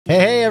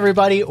Hey,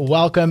 everybody.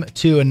 Welcome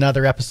to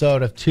another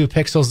episode of 2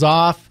 Pixels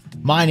Off.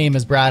 My name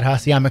is Brad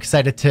Hussey. I'm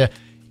excited to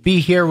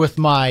be here with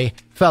my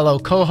fellow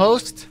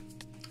co-host,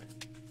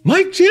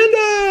 Mike Janda.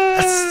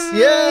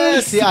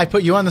 Yes. Yeah, I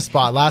put you on the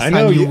spot. Last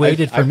time you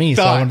waited for me,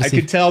 so I wanted to see. I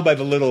could tell by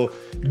the little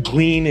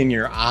gleam in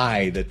your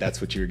eye that that's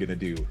what you were going to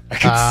do. I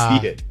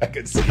could see it. I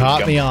could see it.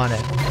 Caught me on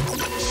it.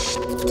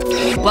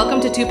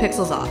 Welcome to 2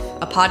 Pixels Off,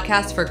 a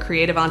podcast for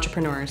creative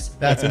entrepreneurs.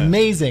 That's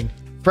amazing.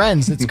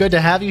 Friends, it's good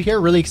to have you here.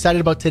 Really excited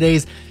about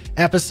today's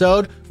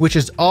episode, which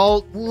is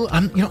all,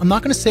 I'm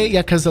not going to say it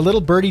yet because a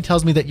little birdie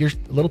tells me that you're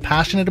a little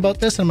passionate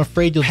about this, and I'm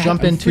afraid you'll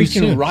jump in too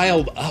soon. I'm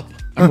riled up.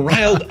 I'm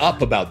riled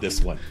up about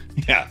this one.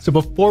 Yeah. So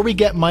before we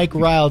get Mike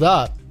riled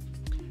up,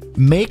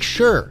 make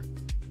sure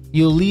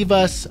you leave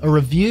us a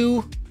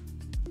review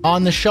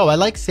on the show. I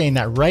like saying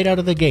that right out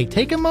of the gate.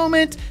 Take a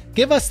moment,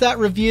 give us that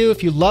review.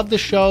 If you love the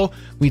show,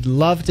 we'd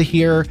love to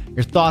hear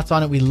your thoughts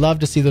on it. We love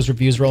to see those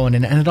reviews rolling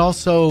in, and it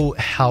also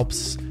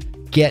helps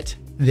get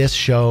this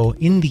show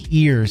in the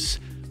ears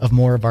of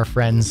more of our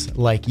friends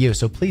like you.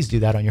 So please do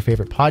that on your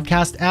favorite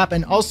podcast app.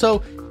 And also,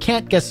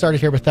 can't get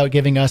started here without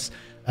giving us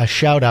a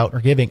shout out,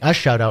 or giving a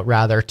shout out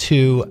rather,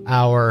 to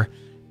our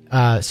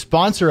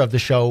sponsor of the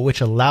show,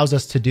 which allows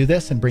us to do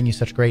this and bring you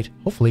such great,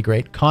 hopefully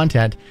great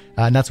content.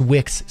 And that's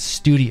Wix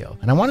Studio.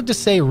 And I wanted to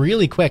say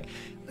really quick,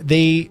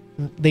 they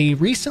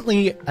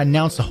recently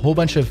announced a whole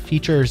bunch of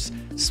features,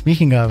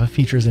 speaking of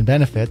features and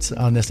benefits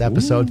on this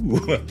episode,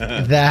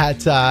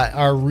 that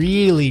are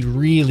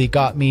really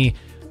got me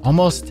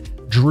almost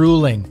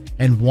drooling.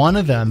 And one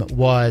of them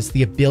was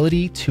the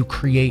ability to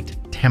create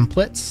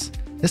templates.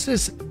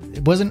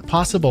 It wasn't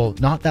possible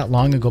not that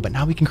long ago, but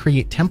now we can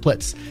create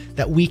templates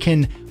that we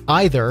can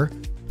either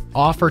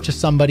offer to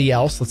somebody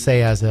else, let's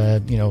say as a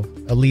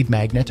lead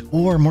magnet,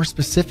 or more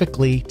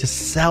specifically to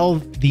sell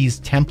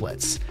these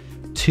templates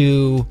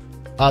to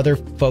other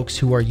folks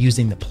who are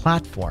using the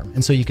platform.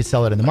 And so you could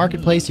sell it in the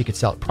marketplace, you could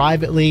sell it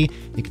privately,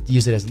 you could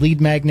use it as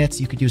lead magnets,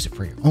 you could use it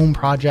for your own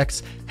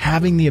projects.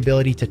 Having the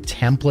ability to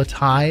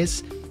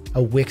templatize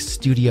a Wix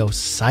Studio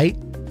site,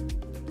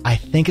 I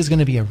think is going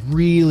to be a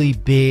really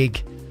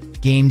big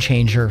game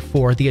changer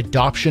for the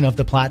adoption of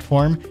the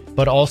platform,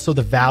 but also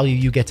the value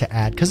you get to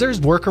add. Because there's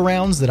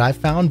workarounds that I've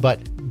found,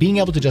 but being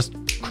able to just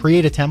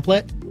create a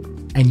template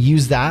and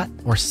use that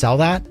or sell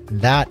that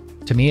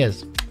to me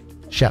is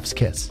chef's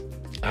kiss.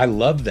 I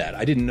love that.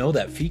 I didn't know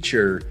that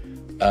feature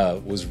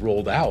was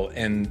rolled out,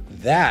 and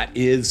that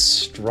is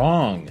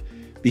strong.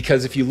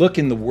 Because if you look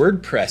in the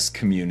WordPress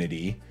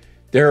community,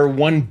 there are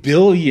 1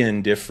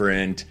 billion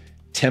different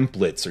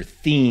templates or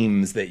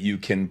themes that you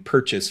can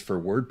purchase for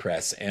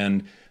WordPress,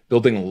 and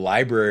building a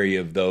library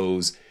of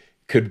those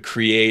could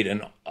create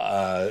an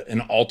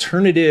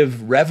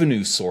alternative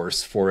revenue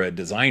source for a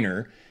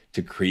designer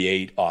to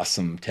create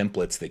awesome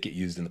templates that get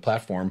used in the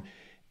platform,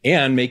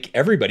 and make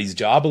everybody's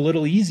job a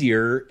little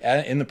easier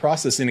in the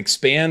process, and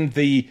expand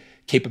the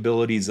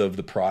capabilities of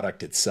the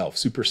product itself.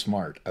 Super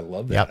smart. I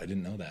love that. Yep. I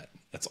didn't know that.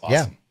 That's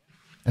awesome.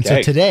 Yeah. And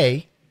so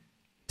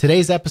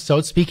today's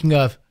episode, speaking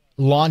of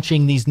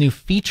launching these new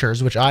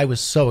features, which I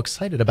was so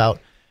excited about,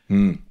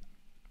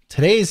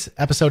 today's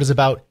episode is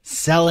about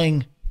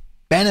selling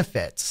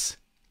benefits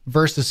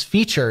versus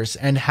features,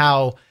 and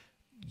how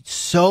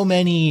so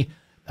many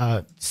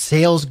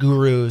sales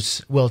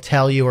gurus will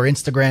tell you, or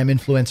Instagram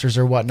influencers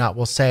or whatnot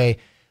will say,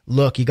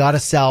 look, you got to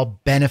sell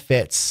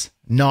benefits,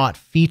 not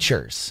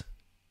features.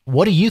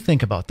 What do you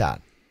think about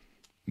that?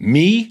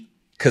 Me?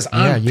 Because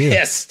I'm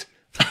pissed.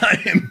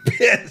 I am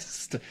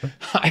pissed.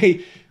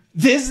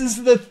 This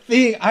is the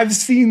thing. I've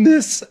seen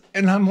this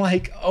and I'm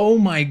like, oh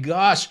my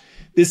gosh,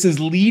 this is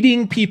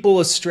leading people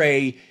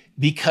astray,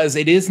 because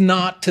it is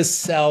not to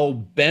sell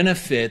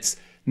benefits,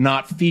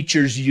 not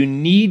features. You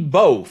need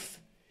both.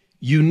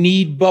 You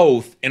need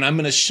both. And I'm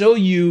going to show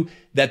you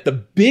that the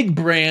big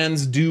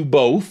brands do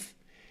both.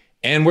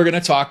 And we're going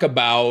to talk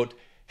about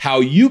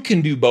how you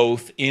can do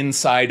both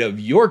inside of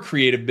your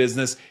creative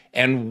business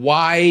and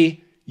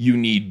why you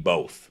need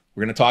both.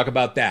 We're going to talk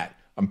about that.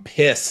 I'm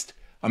pissed.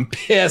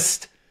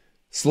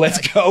 So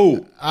let's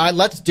go.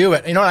 Let's do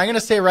it. You know what I'm going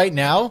to say right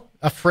now?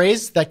 A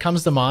phrase that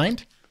comes to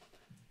mind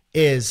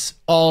is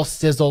all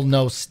sizzle,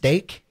 no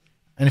steak.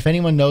 And if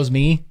anyone knows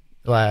me,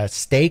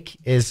 steak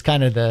is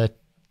kind of the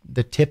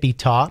tippy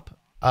top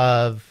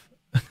of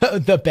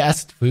the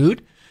best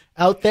food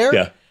out there.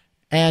 Yeah.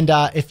 And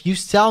if you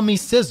sell me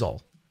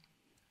sizzle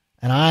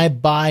and I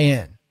buy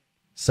in,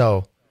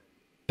 so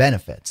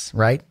benefits,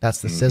 right?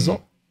 That's the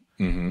sizzle.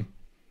 Mm-hmm.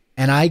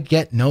 And I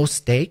get no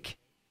steak,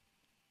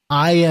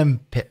 I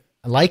am,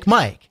 like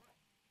Mike,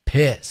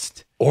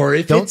 pissed. Or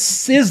if it's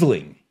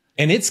sizzling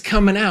and it's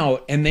coming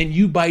out and then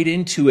you bite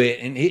into it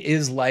and it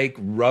is like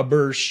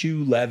rubber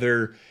shoe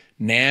leather,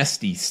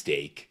 nasty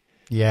steak.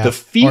 Yeah. The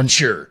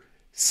feature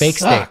fake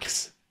sucks.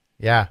 Steak.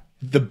 Yeah.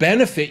 The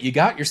benefit, you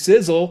got your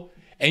sizzle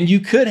and you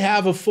could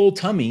have a full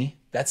tummy.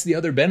 That's the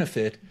other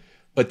benefit.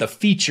 But the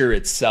feature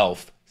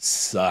itself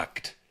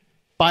sucked.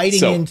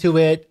 Biting into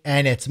it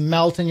and it's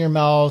melting your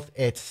mouth.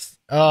 It's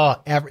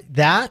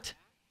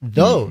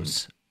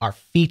those are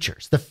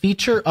features. The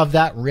feature of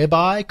that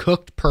ribeye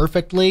cooked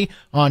perfectly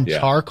on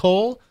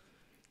charcoal,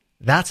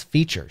 that's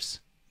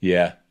features.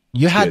 Yeah.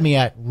 You had me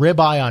at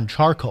ribeye on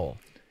charcoal.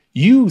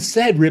 You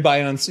said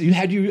ribeye on, you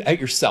had you at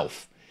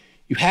yourself.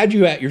 You had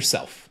you at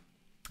yourself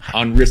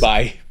on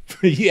ribeye.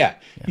 Yeah.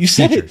 You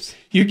said features. It.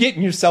 You're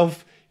getting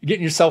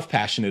yourself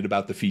passionate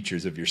about the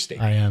features of your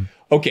steak. I am.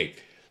 Okay.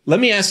 Let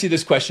me ask you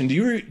this question. Do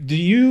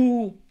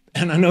you,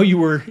 and I know you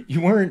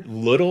weren't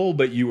little,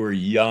 but you were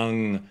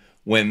young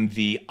when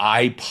the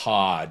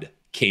iPod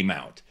came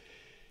out.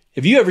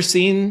 Have you ever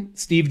seen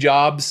Steve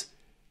Jobs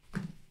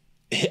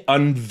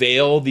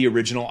unveil the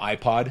original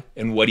iPod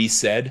and what he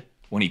said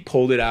when he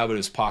pulled it out of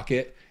his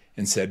pocket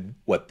and said,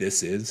 what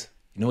this is?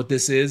 You know what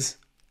this is?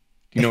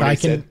 Do you know what he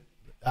said?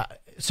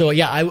 So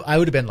yeah, I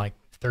would have been like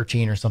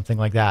 13 or something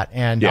like that.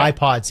 And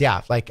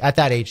iPods, like at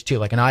that age too,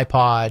 like an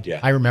iPod. Yeah.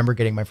 I remember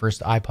getting my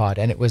first iPod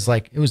and it was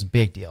a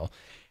big deal.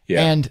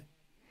 Yeah. And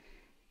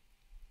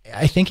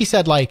I think he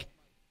said like,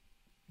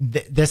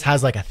 this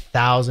has like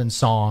 1,000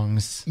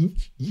 songs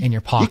in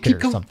your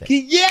pocket or something.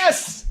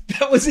 Yes,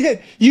 that was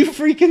it. You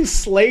freaking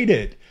slayed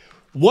it.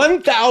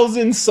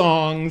 1,000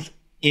 songs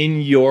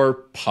in your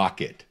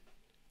pocket.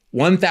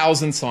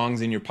 1,000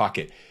 songs in your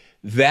pocket.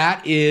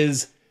 That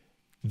is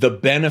the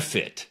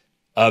benefit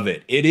of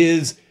it. It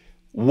is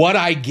what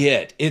I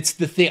get. It's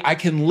the thing. I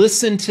can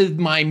listen to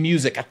my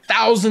music,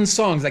 1,000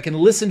 songs. I can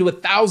listen to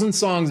 1,000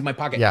 songs in my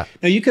pocket. Yeah.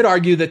 Now you could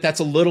argue that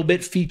that's a little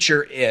bit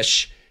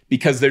feature-ish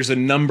because there's a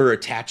number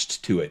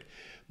attached to it.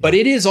 But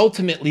it is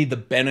ultimately the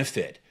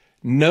benefit.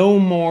 No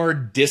more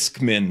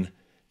Discman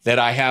that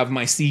I have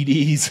my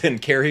CDs and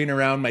carrying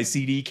around my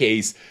CD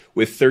case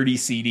with 30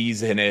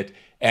 CDs in it,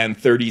 and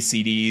 30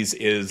 CDs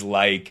is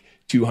like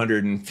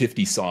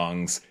 250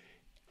 songs.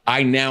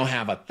 I now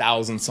have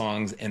 1,000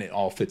 songs and it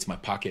all fits my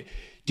pocket.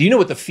 Do you know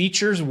what the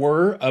features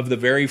were of the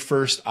very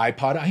first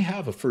iPod? I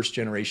have a first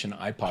generation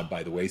iPod,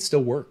 by the way. It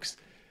still works.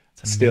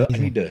 Still, I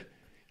need to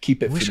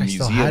keep it for the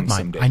museum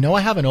someday. I know I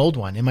have an old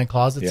one in my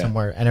closet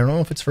somewhere, and I don't know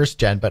if it's first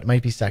gen, but it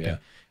might be second.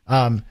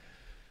 Yeah.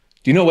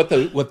 Do you know what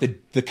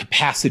the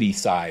capacity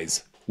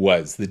size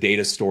was? The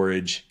data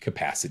storage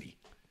capacity?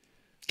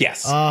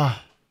 Guess.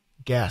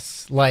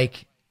 Guess.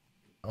 Like,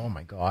 oh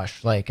my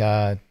gosh. Like,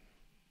 what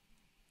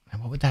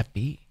would that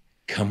be?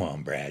 Come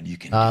on, Brad. You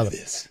can do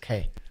this.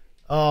 Okay.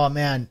 Oh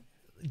man.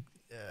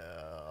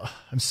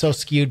 I'm so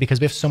skewed because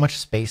we have so much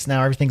space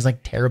now. Everything's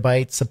like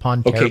terabytes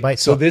upon terabytes.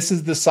 So this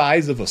is the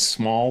size of a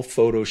small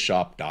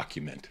Photoshop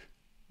document.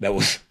 That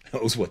was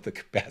what the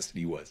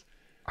capacity was.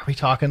 Are we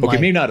talking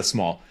maybe not a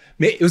small.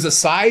 It was the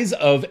size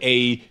of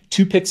a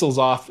 2 pixels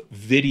off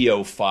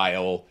video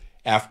file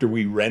after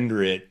we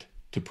render it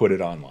to put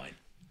it online.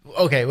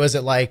 Okay, was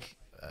it like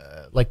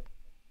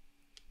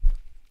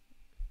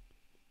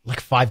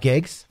 5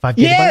 gigs? 5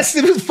 gigabytes? Yes,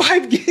 it was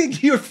 5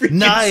 gig. You're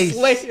freaking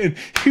slaying.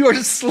 You are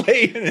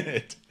slaying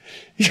it.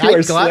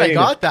 I'm glad I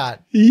got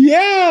that.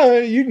 Yeah,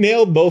 you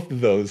nailed both of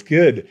those.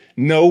 Good.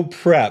 No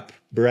prep,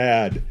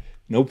 Brad.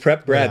 No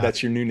prep, Brad. Yeah.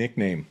 That's your new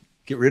nickname.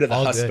 Get rid of the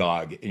Huss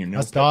dog and your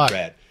no prep,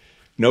 Brad.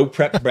 No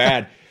prep,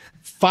 Brad.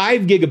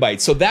 5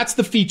 gigabytes. So that's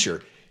the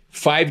feature.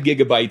 5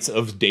 gigabytes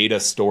of data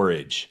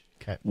storage.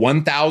 Okay.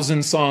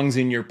 1,000 songs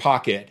in your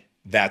pocket.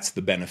 That's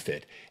the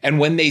benefit. And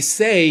when they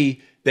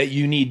say that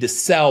you need to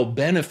sell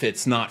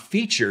benefits, not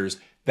features,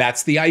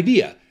 that's the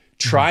idea.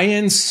 Try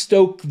and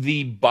stoke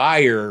the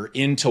buyer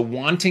into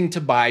wanting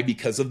to buy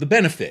because of the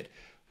benefit.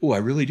 Oh, I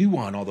really do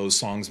want all those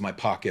songs in my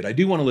pocket. I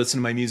do want to listen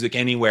to my music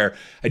anywhere.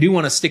 I do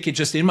want to stick it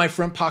just in my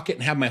front pocket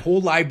and have my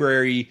whole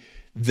library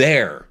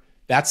there.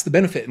 That's the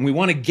benefit. And we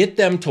want to get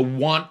them to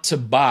want to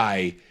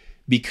buy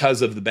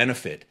because of the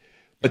benefit.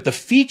 But the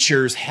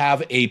features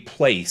have a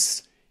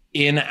place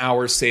in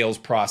our sales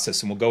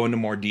process, and we'll go into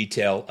more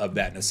detail of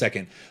that in a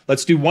second.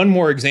 Let's do one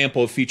more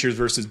example of features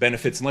versus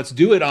benefits, and let's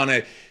do it on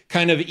a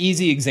kind of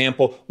easy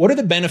example. What are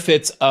the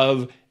benefits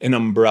of an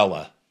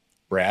umbrella,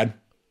 Brad?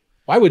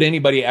 Why would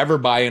anybody ever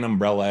buy an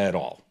umbrella at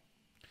all?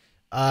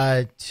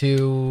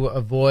 To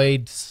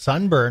avoid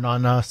sunburn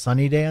on a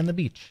sunny day on the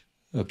beach.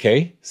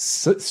 Okay,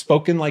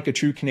 spoken like a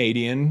true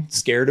Canadian,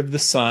 scared of the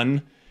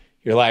sun.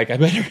 You're like, I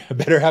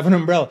better have an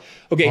umbrella.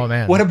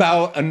 Okay, what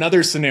about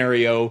another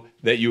scenario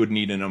that you would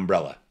need an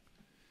umbrella?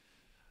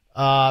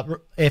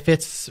 If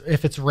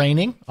it's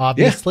raining,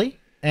 obviously,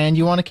 and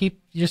you want to keep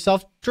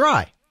yourself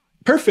dry.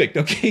 Perfect.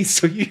 Okay,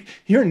 so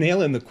you're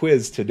nailing the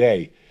quiz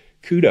today.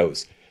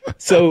 Kudos.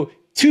 So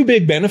 2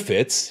 big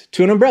benefits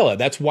to an umbrella.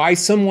 That's why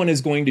someone is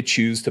going to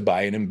choose to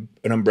buy an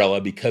umbrella,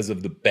 because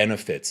of the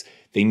benefits.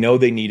 They know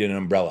they need an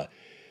umbrella.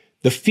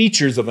 The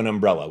features of an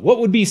umbrella. What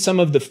would be some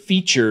of the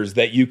features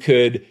that you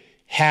could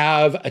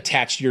have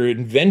attached? You're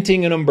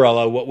inventing an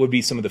umbrella. What would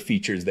be some of the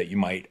features that you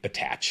might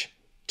attach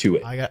to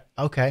it?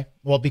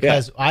 Well,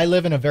 because I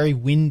live in a very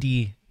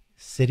windy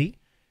city,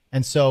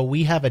 and so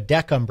we have a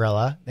deck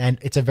umbrella, and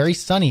it's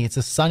it's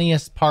the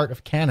sunniest part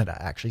of Canada,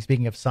 actually,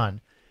 speaking of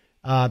sun.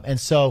 And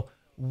so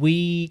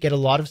we get a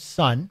lot of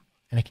sun,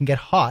 and it can get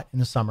hot in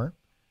the summer,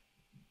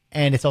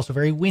 and it's also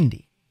very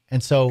windy.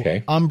 And so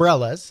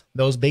umbrellas,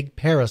 those big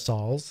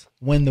parasols,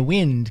 when the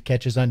wind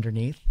catches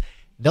underneath,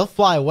 they'll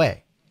fly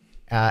away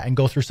and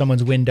go through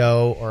someone's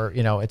window, or,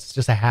 it's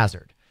just a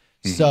hazard.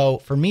 So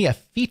for me, a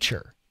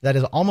feature that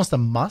is almost a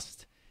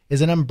must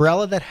is an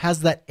umbrella that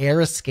has that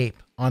air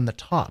escape on the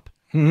top,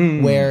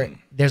 where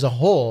there's a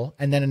hole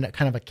and then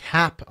kind of a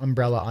cap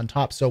umbrella on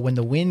top. So when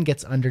the wind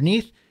gets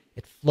underneath,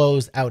 it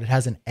flows out. It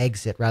has an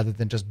exit rather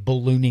than just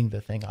ballooning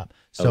the thing up.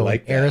 So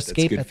an air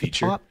escape at the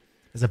top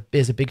is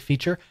a big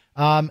feature.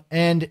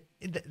 And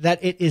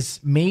that it is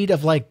made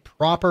of like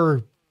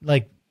proper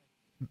like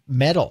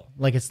metal.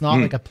 Like it's not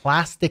like a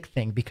plastic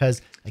thing,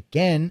 because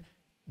again,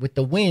 with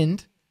the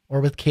wind or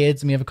with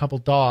kids, and we have a couple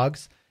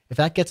dogs, if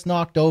that gets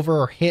knocked over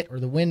or hit, or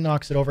the wind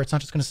knocks it over, it's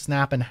not just going to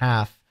snap in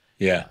half.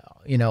 Yeah.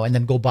 And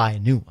then go buy a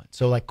new one.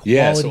 So like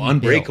quality. So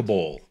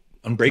unbreakable. Build.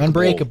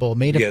 Unbreakable,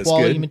 made of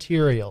quality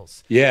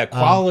materials. Yeah,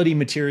 quality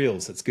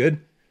materials. That's good.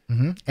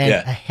 And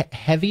a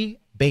heavy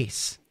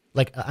base.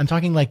 Like I'm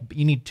talking like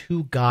you need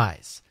two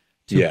guys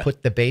to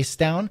put the base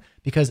down,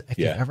 because if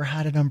you've ever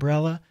had an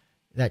umbrella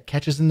that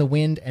catches in the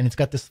wind and it's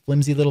got this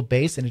flimsy little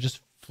base and it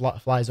just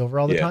flies over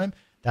all the time,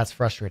 that's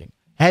frustrating.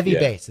 Heavy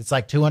base. It's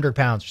like 200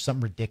 pounds or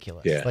something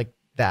ridiculous like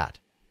that.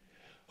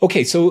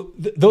 Okay, so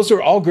those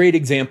are all great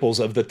examples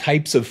of the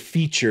types of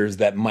features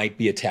that might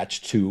be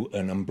attached to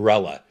an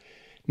umbrella.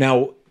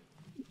 Now,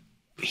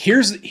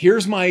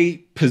 here's my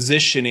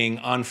positioning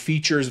on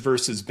features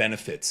versus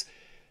benefits.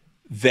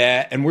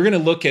 And we're going to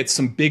look at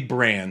some big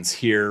brands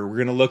here. We're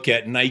going to look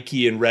at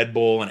Nike and Red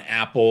Bull and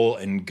Apple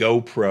and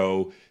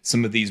GoPro,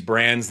 some of these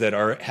brands that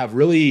have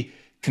really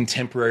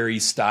contemporary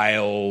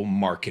style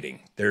marketing.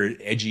 They're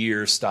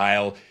edgier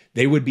style.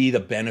 They would be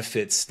the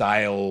benefit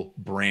style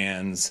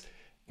brands.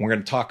 We're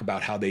going to talk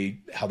about how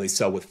they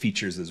sell with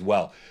features as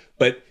well.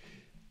 But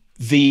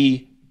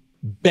the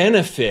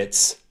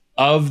benefits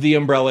of the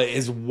umbrella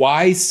is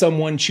why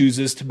someone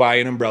chooses to buy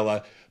an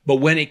umbrella. But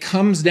when it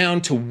comes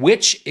down to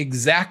which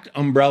exact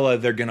umbrella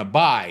they're going to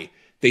buy,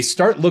 they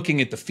start looking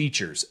at the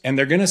features, and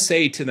they're going to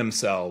say to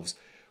themselves,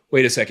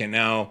 wait a second,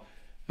 now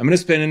I'm going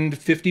to spend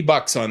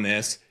 $50 on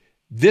this.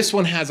 This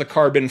one has a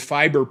carbon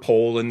fiber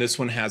pole and this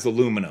one has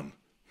aluminum.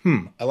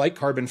 I like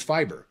carbon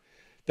fiber.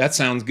 That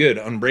sounds good,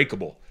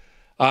 unbreakable.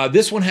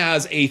 This one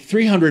has a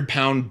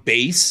 300-pound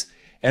base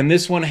and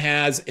this one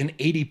has an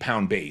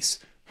 80-pound base.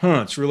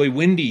 It's really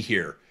windy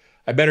here.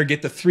 I better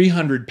get the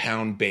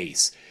 300-pound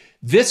base.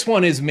 This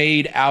one is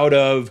made out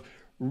of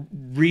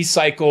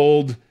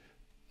recycled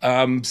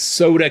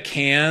soda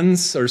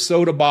cans or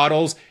soda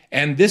bottles,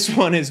 and this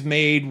one is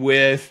made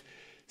with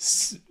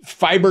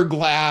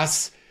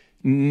fiberglass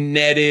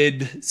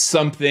netted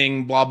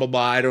something, blah, blah,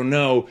 blah, I don't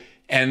know.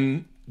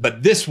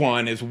 But this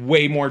one is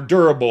way more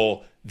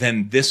durable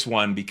than this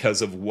one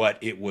because of what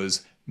it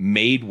was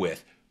made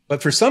with.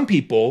 But for some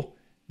people,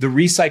 the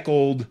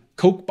recycled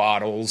Coke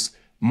bottles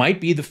might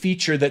be the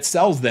feature that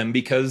sells them,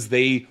 because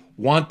they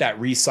want that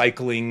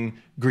recycling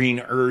green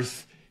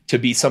earth to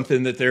be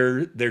something that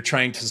they're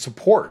trying to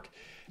support.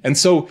 And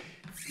so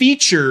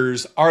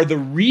features are the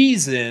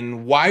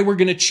reason why we're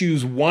going to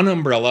choose one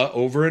umbrella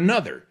over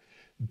another.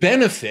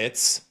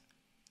 Benefits,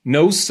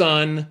 no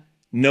sun,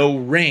 no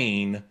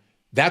rain.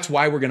 That's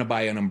why we're going to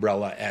buy an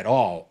umbrella at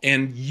all.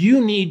 And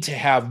you need to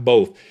have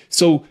both.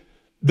 So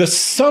the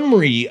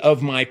summary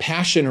of my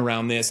passion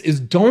around this is,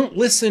 don't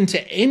listen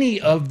to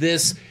any of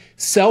this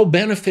sell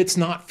benefits,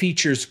 not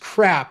features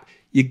crap.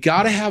 You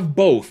got to have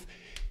both.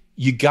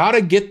 You got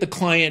to get the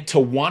client to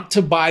want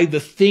to buy the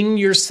thing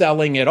you're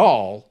selling at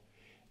all.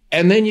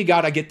 And then you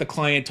got to get the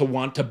client to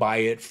want to buy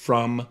it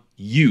from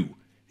you.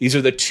 These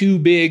are the two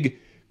big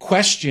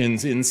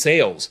questions in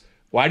sales.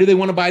 Why do they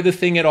want to buy the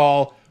thing at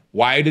all?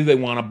 Why do they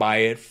want to buy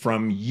it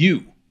from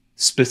you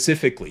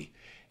specifically?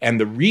 And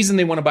the reason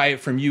they want to buy it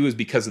from you is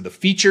because of the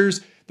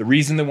features. The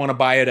reason they want to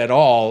buy it at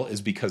all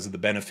is because of the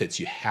benefits.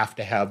 You have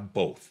to have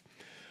both.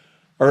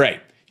 All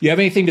right. You have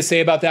anything to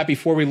say about that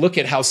before we look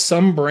at how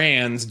some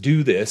brands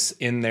do this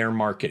in their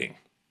marketing?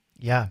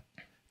 Yeah.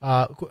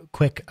 A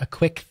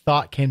quick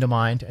thought came to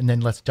mind, and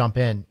then let's jump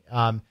in.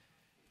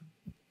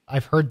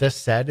 I've heard this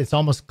said, it's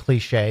almost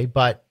cliche,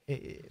 but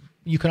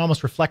you can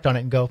almost reflect on it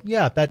and go,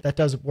 yeah, that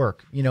does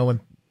work.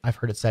 When I've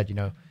heard it said,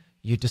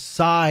 you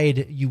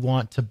decide you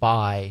want to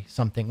buy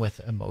something with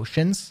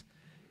emotions,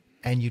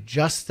 and you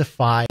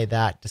justify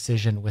that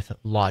decision with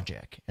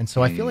logic. And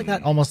so I feel like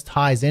that almost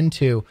ties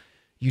into,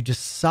 you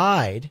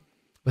decide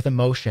with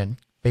emotion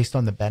based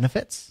on the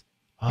benefits.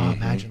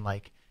 Imagine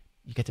like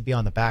you get to be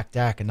on the back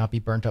deck and not be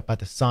burnt up by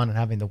the sun and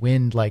having the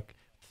wind like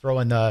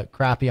throwing the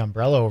crappy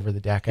umbrella over the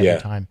deck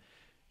every time.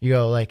 You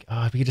go like,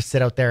 if you could just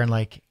sit out there and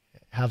like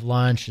have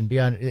lunch and be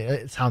on,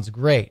 it sounds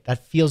great.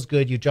 That feels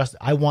good.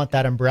 I want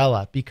that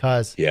umbrella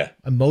because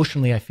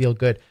emotionally I feel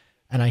good.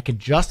 And I can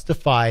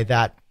justify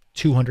that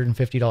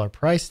 $250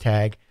 price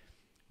tag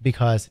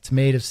because it's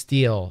made of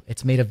steel.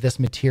 It's made of this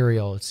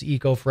material. It's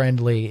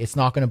eco-friendly. It's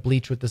not going to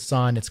bleach with the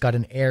sun. It's got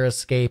an air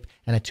escape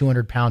and a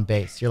 200-pound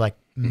base. You're like,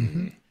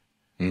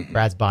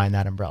 Brad's buying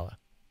that umbrella.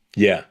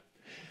 Yeah.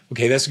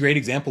 Okay, that's a great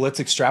example. Let's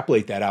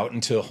extrapolate that out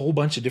into a whole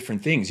bunch of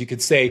different things. You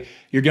could say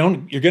you're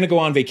going to go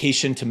on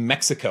vacation to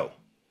Mexico,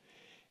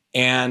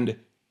 and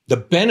the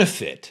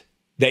benefit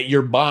that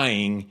you're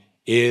buying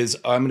is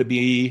I'm going to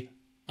be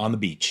on the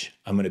beach.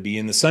 I'm going to be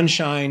in the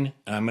sunshine,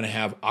 and I'm going to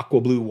have aqua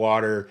blue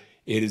water.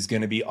 It is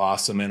going to be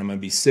awesome, and I'm going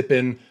to be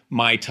sipping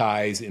Mai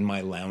Tais in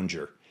my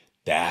lounger.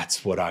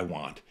 That's what I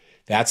want.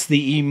 That's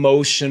the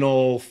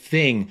emotional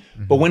thing.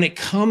 Mm-hmm. But when it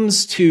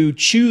comes to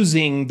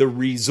choosing the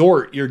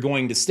resort you're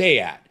going to stay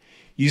at,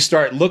 you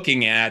start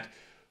looking at,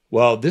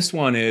 well, this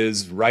one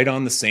is right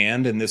on the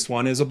sand and this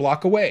one is a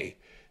block away.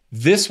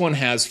 This one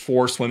has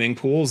 4 swimming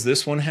pools.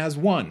 This one has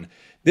 1.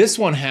 This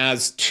one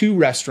has 2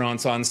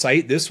 restaurants on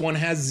site. This one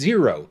has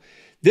 0.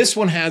 This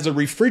one has a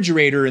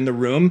refrigerator in the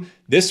room.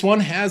 This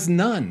one has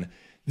none.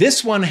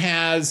 This one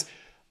has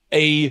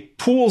a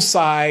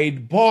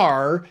poolside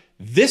bar.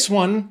 This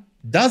one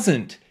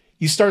doesn't.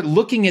 You start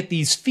looking at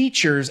these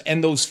features,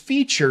 and those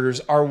features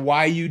are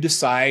why you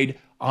decide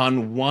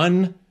on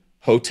one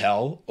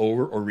hotel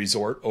or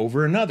resort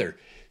over another.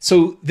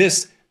 So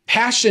this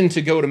passion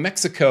to go to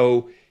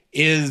Mexico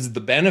is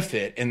the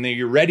benefit, and then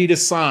you're ready to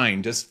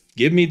sign. Just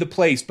give me the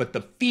place. But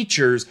the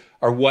features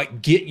are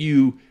what get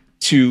you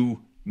to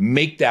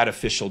make that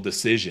official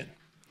decision.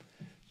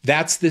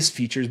 That's this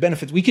features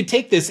benefits. We could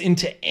take this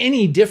into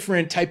any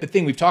different type of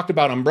thing. We've talked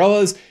about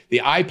umbrellas,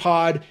 the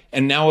iPod,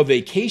 and now a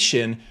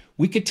vacation.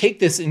 We could take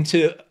this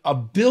into a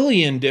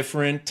billion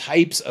different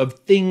types of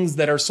things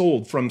that are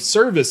sold, from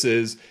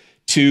services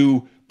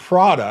to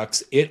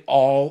products. It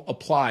all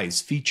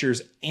applies,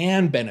 features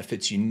and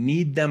benefits. You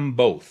need them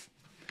both.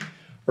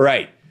 All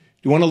right. Do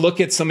you want to look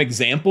at some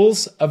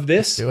examples of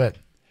this? Let's do it.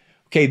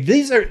 Okay.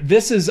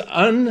 This is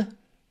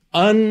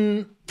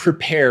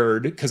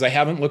unprepared because I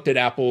haven't looked at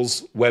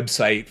Apple's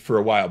website for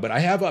a while, but I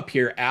have up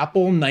here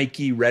Apple,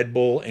 Nike, Red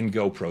Bull, and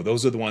GoPro.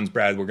 Those are the ones,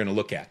 Brad, we're going to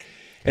look at.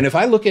 And if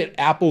I look at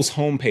Apple's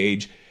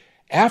homepage,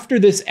 after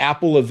this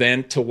Apple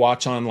event to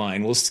watch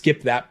online, we'll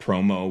skip that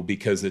promo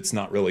because it's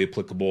not really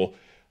applicable.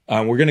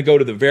 We're going to go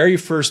to the very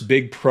first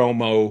big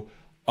promo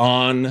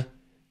on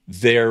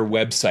their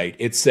website.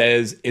 It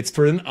says it's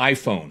for an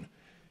iPhone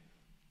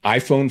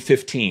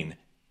 15,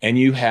 and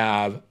you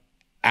have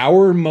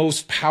our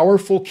most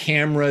powerful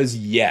cameras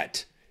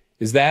yet.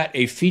 Is that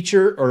a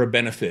feature or a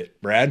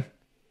benefit, Brad?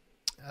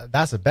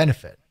 That's a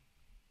benefit.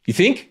 You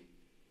think?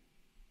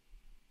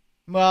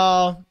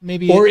 Well,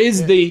 maybe. Or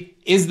is the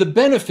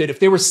benefit, if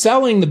they were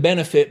selling the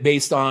benefit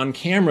based on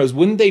cameras,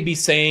 wouldn't they be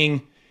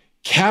saying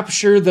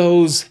capture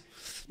those,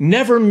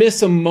 never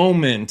miss a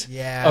moment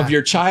of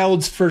your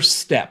child's first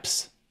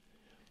steps,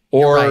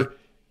 or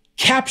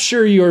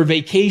capture your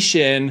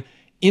vacation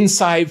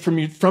inside from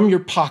your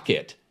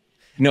pocket?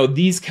 You know,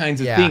 these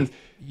kinds of things.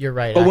 You're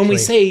right. But when we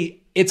say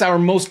it's our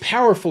most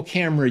powerful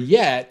camera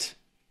yet,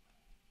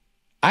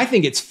 I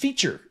think it's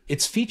feature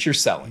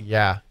selling.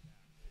 Yeah,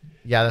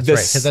 that's right.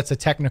 Because it's a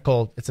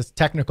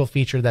technical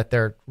feature that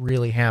they're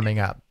really hamming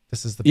up.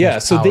 This is the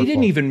most so powerful. They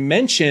didn't even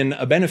mention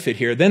a benefit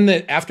here. Then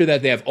after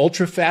that, they have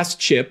ultra fast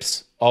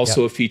chips,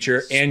 also a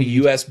feature, and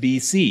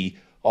USB-C,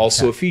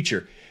 also a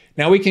feature.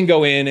 Now we can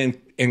go in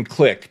and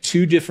click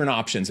 2 different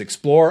options: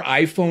 explore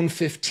iPhone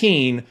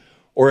 15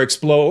 or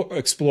explore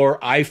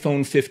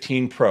iPhone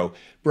 15 Pro.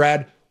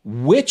 Brad,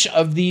 which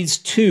of these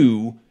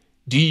 2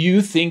 do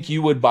you think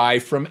you would buy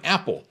from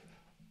Apple?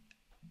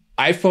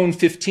 iPhone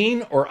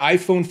 15 or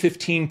iPhone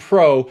 15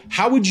 Pro?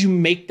 How would you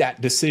make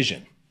that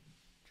decision?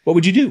 What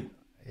would you do?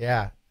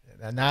 Yeah,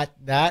 and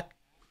that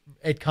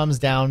it comes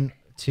down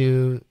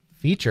to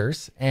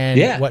features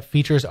and what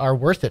features are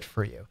worth it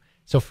for you.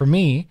 So for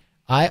me,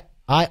 I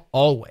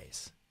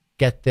always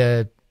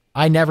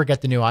I never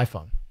get the new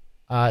iPhone.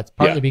 It's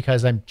partly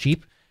because I'm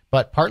cheap,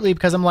 but partly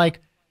because I'm like,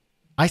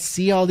 I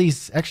see all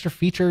these extra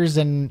features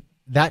and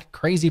that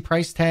crazy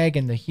price tag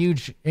and the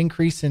huge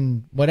increase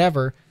in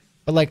whatever,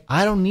 but like,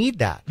 I don't need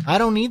that. I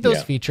don't need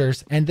those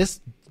features. And this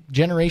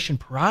generation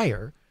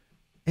prior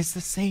is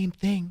the same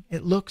thing.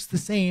 It looks the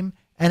same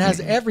and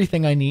has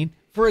everything I need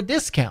for a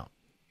discount.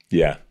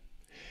 Yeah.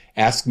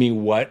 Ask me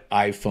what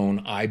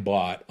iPhone I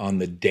bought on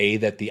the day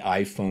that the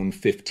iPhone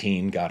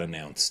 15 got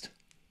announced.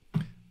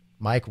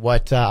 Mike,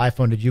 what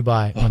iPhone did you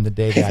buy on the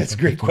day that that's a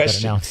great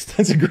question.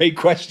 That's a great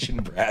question,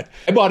 Brad.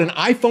 I bought an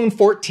iPhone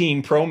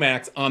 14 Pro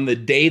Max on the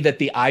day that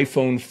the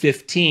iPhone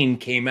 15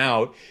 came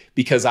out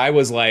because I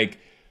was like,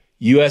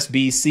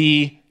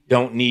 USB-C,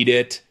 don't need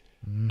it.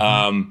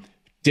 A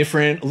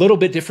little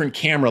bit different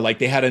camera. Like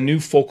they had a new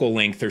focal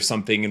length or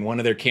something in one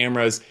of their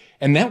cameras.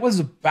 And that was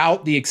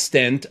about the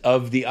extent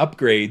of the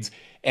upgrades.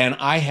 And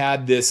I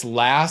had this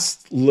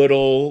last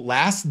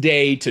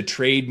day to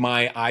trade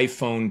my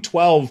iPhone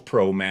 12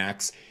 Pro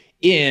Max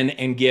in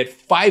and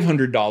get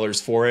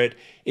 $500 for it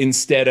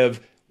instead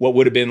of what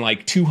would have been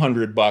like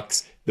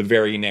 $200 the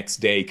very next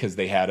day because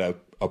they had a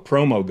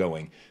promo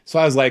going. So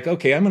I was like,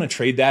 okay, I'm going to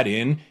trade that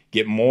in,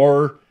 get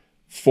more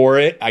for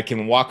it. I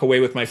can walk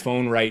away with my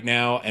phone right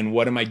now. And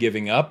what am I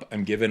giving up?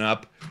 I'm giving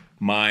up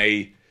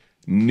my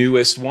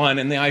newest one.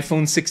 And the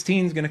iPhone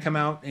 16 is going to come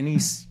out in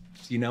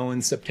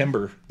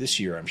September this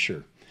year, I'm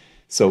sure.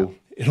 So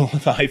The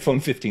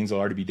iPhone 15s will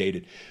already be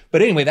dated.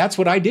 But anyway, that's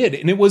what I did.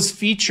 And it was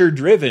feature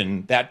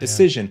driven, that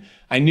decision. Yeah.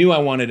 I knew I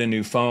wanted a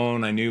new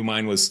phone. I knew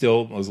mine was a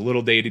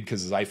little dated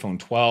because it's iPhone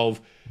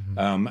 12.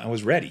 I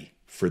was ready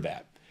for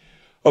that.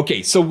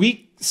 Okay, so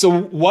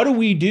what do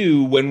we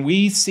do when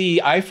we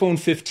see iPhone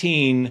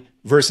 15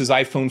 versus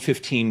iPhone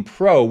 15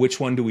 Pro? Which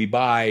one do we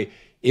buy?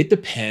 It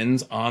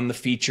depends on the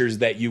features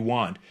that you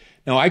want.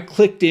 Now, I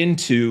clicked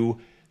into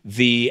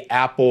the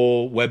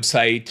Apple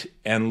website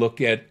and look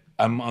at,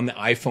 I'm on the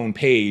iPhone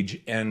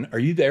page. And are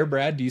you there,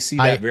 Brad? Do you see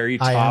that very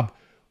top?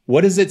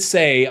 What does it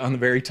say on the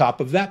very top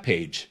of that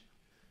page?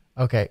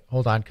 Okay,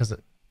 hold on,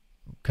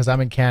 because I'm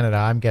in Canada.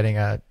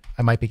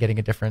 I might be getting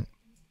a different.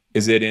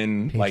 Is it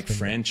in like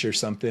French or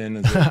something?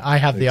 Is it, I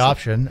have the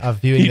option of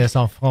viewing this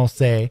en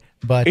français,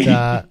 but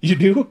you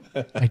do?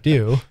 I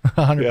do,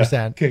 100%.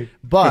 Yeah, okay.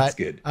 But that's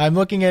good. I'm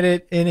looking at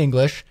it in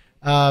English,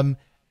 and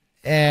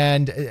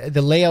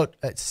the layout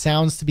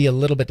sounds to be a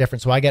little bit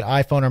different. So I get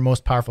iPhone or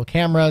most powerful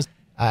cameras,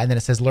 and then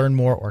it says learn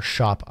more or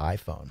shop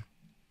iPhone.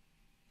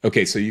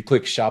 Okay, so you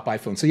click shop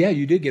iPhone. So yeah,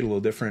 you did get a little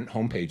different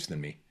homepage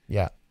than me.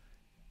 Yeah.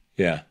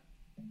 Yeah.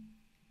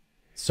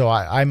 So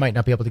I might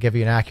not be able to give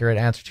you an accurate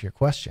answer to your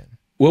question.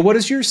 Well, what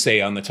does yours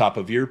say on the top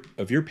of your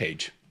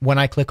page? When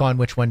I click on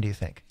which one do you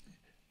think?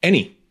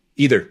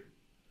 Either.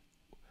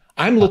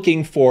 I'm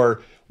looking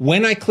for,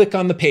 when I click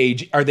on the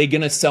page, are they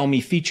going to sell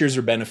me features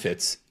or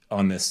benefits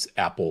on this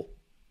Apple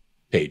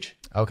page?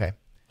 Okay.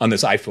 On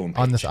this iPhone page.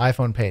 On this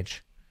iPhone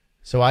page.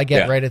 So I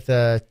get right at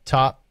the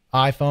top,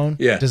 iPhone,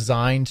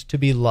 designed to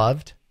be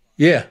loved.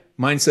 Yeah,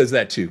 mine says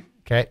that too.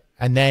 Okay.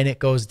 And then it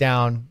goes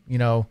down,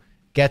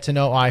 get to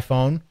know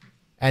iPhone.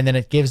 And then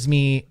it gives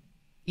me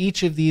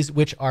each of these,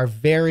 which are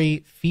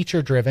very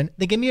feature driven.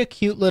 They give me a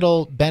cute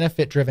little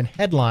benefit driven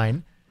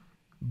headline,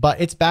 but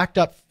it's backed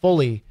up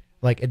fully,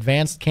 like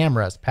advanced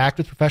cameras packed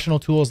with professional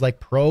tools like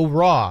Pro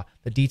RAW,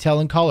 the detail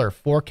and color,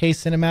 4K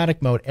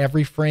cinematic mode.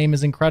 Every frame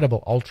is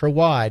incredible. Ultra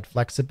wide,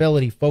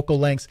 flexibility, focal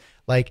lengths.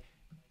 Like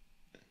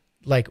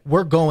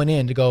we're going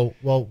in to go,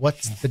 well,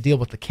 what's the deal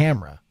with the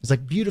camera? It's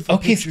like beautiful.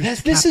 Okay,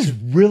 this is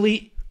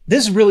really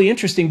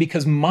interesting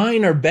because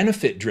mine are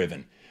benefit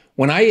driven.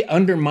 When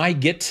under my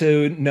get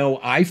to know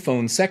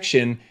iPhone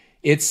section,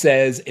 it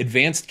says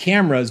advanced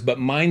cameras, but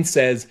mine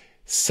says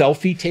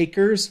selfie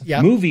takers,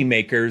 movie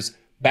makers,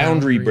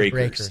 boundary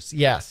breakers.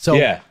 Yeah.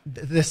 So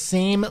the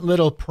same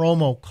little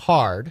promo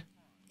card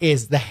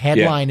is the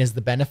headline is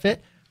the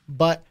benefit,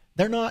 but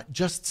they're not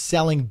just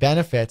selling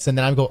benefits. And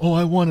then I go, oh,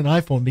 I want an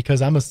iPhone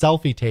because I'm a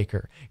selfie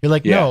taker. You're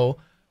like, no.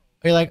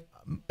 You're like,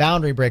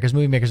 boundary breakers,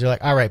 movie makers. You're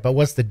like, all right, but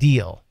what's the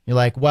deal? You're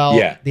like, well,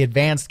 the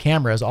advanced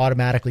cameras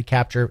automatically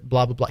capture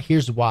blah, blah, blah.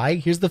 Here's why.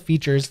 Here's the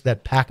features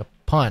that pack a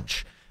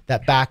punch,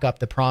 that back up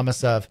the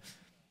promise of,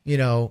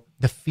 the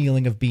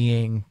feeling of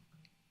being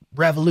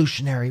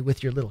revolutionary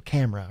with your little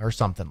camera or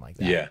something like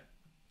that.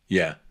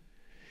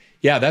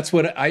 Yeah, that's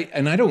what I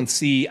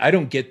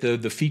don't get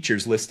the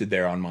features listed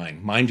there on mine.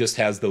 Mine just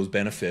has those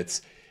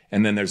benefits,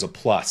 and then there's a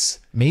plus.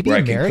 Maybe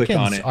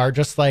Americans are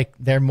just like,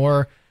 they're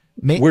more...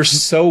 We're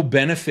so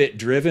benefit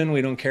driven.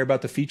 We don't care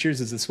about the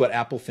features. Is this what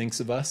Apple thinks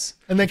of us?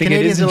 And the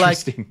Canadians are like,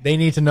 they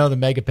need to know the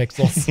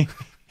megapixels.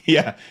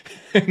 Yeah,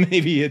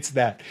 maybe it's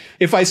that.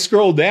 If I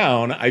scroll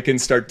down, I can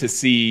start to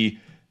see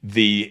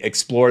the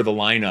explore the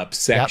lineup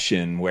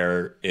section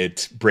where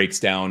it breaks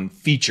down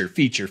feature,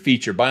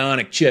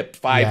 bionic chip,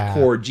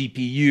 5-core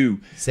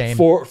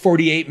GPU,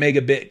 48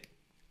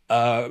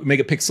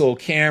 megapixel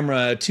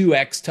camera,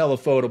 2x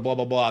telephoto, blah,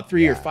 blah, blah,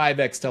 3 or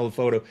 5x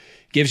telephoto,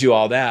 gives you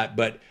all that.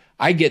 But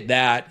I get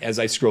that as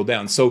I scroll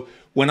down. So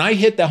when I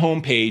hit the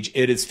home page,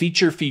 it is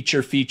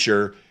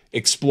feature,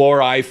 explore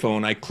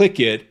iPhone. I click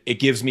it. It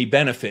gives me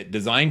benefit,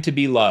 designed to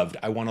be loved.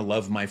 I want to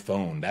love my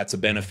phone. That's a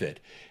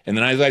benefit. And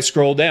then as I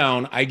scroll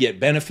down, I get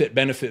benefit.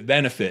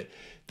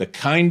 The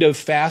kind of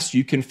fast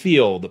you can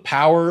feel, the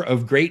power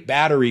of great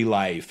battery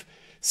life,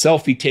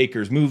 selfie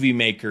takers, movie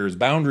makers,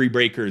 boundary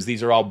breakers.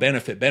 These are all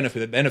benefit.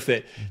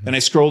 Mm-hmm. Then I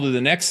scroll to the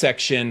next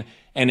section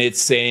and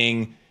it's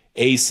saying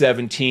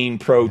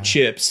A17 Pro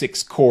chip,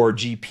 6-core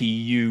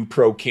GPU,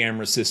 Pro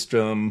camera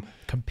system,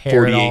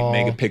 48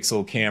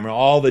 megapixel camera,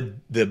 all the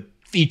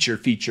feature.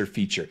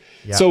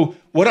 Yeah. So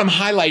what I'm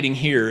highlighting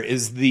here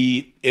is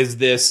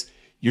this,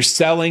 you're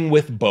selling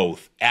with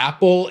both.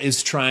 Apple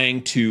is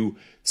trying to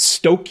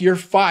stoke your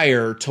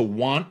fire to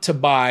want to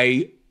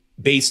buy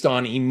based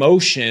on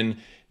emotion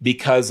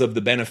because of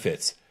the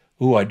benefits.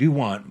 Ooh, I do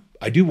want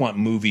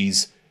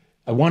movies.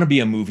 I want to be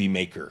a movie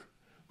maker.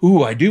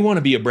 Ooh, I do want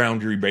to be a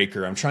boundary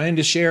breaker. I'm trying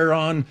to share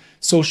on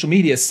social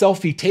media,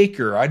 selfie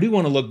taker. I do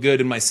want to look good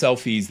in my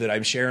selfies that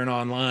I'm sharing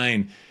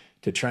online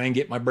to try and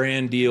get my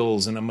brand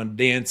deals, and I'm going to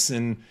dance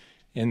and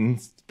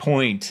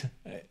point.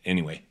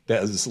 Anyway,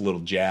 that was just a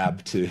little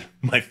jab to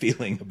my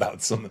feeling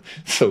about some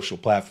social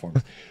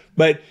platforms.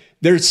 But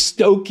they're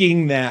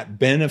stoking that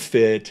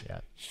benefit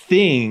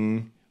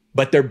thing,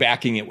 but they're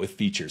backing it with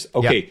features.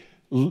 Okay. Yep.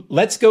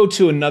 Let's go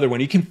to another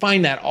one. You can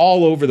find that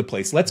all over the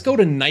place. Let's go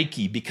to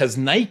Nike, because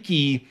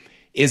Nike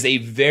is a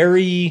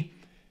very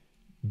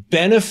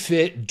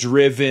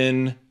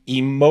benefit-driven,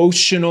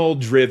 emotional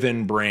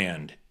driven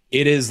brand.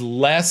 It is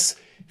less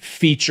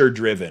feature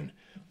driven.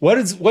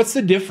 What's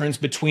the difference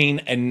between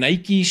a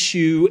Nike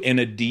shoe and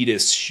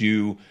Adidas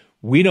shoe?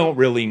 We don't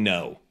really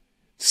know.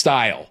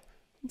 Style,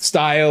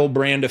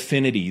 brand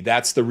affinity.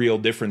 That's the real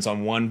difference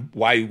on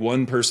why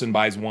one person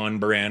buys one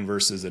brand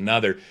versus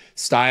another.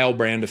 Style,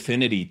 brand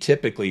affinity,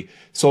 typically.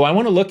 So I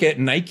want to look at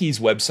Nike's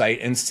website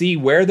and see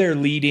where they're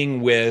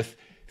leading with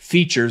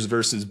features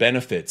versus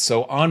benefits.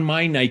 So on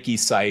my Nike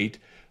site,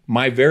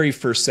 my very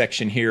first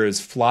section here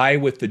is Fly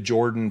with the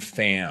Jordan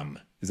Fam.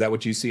 Is that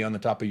what you see on the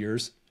top of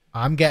yours?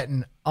 I'm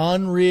getting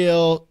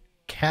Unreal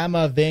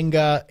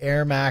Camavinga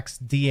Air Max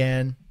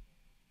DN.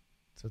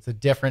 So it's a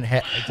different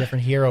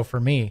hero for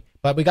me.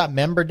 But we got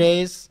member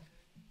days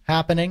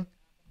happening.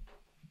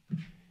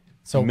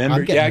 So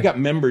I got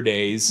member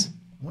days.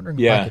 I'm wondering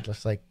if I could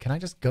just can I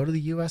just go to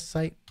the US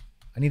site?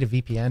 I need a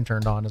VPN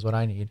turned on is what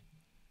I need.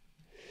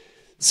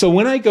 So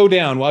when I go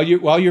down, while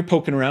you're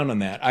poking around on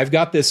that, I've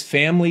got this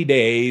Family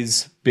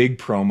Days big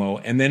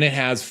promo, and then it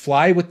has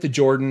Fly with the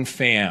Jordan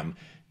Fam.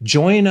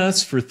 Join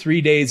us for 3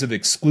 days of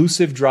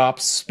exclusive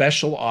drops,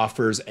 special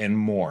offers, and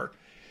more.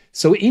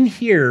 So in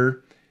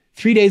here,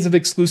 3 days of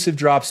exclusive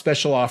drops,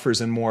 special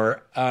offers, and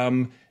more.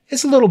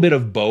 It's a little bit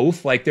of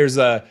both. Like there's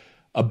a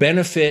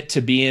benefit to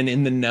being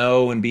in the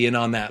know and being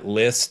on that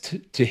list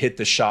to hit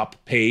the shop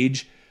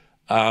page.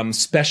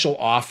 Special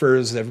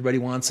offers. Everybody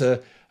wants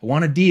a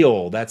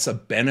deal. That's a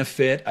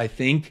benefit, I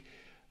think.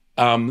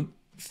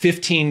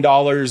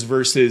 $15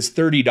 versus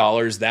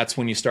 $30. That's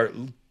when you start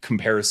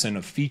comparison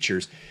of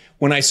features.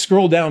 When I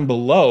scroll down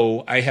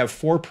below, I have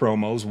 4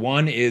 promos.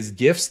 One is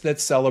gifts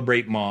that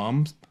celebrate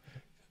moms,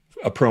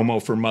 a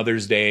promo for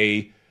Mother's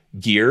Day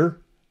gear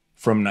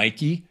from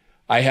Nike.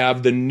 I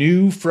have the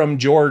new from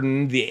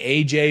Jordan, the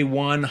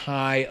AJ1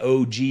 High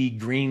OG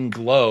Green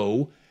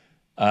Glow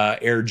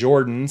Air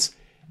Jordans.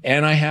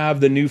 And I have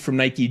the new from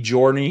Nike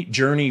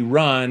Journey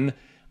Run.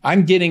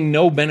 I'm getting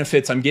no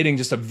benefits. I'm getting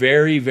just a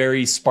very,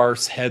 very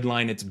sparse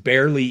headline. It's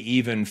barely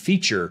even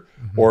feature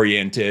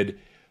oriented.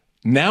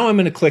 Now I'm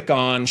going to click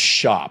on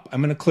shop.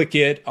 I'm going to click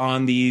it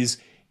on these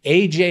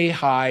AJ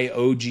High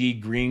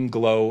OG Green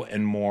Glow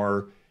and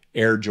more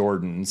Air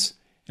Jordans.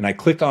 And I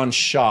click on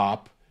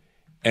shop.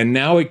 And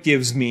now it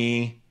gives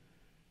me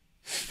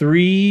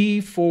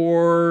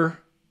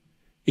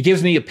it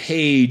gives me a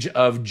page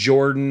of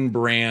Jordan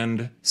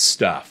brand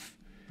stuff.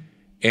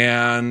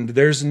 And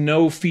there's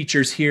no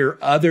features here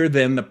other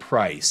than the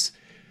price.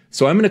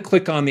 So I'm going to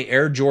click on the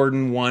Air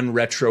Jordan 1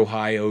 Retro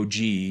High OG.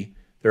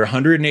 They're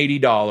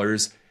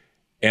 $180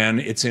 and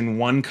it's in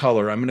one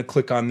color. I'm going to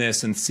click on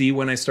this and see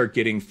when I start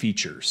getting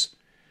features.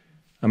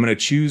 I'm going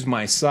to choose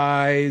my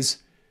size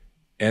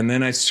and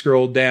then I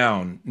scroll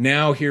down.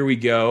 Now here we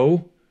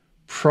go.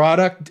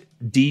 Product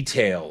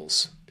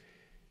details.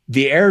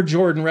 The Air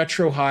Jordan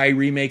Retro High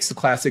remakes the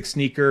classic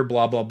sneaker,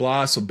 blah, blah,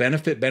 blah. So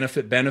benefit.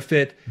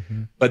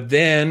 But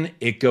then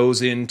it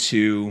goes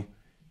into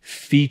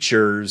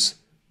features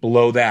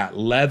below that.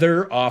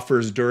 Leather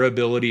offers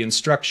durability and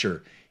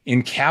structure.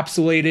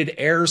 Encapsulated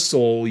air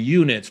sole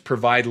units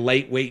provide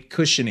lightweight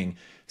cushioning.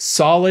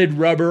 Solid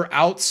rubber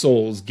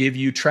outsoles give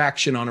you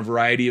traction on a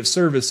variety of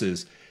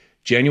surfaces.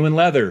 Genuine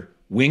leather.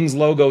 Wings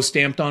logo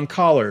stamped on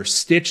collar.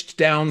 Stitched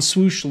down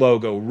swoosh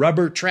logo.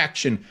 Rubber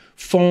traction.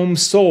 Foam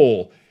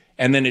sole.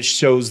 And then it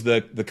shows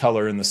the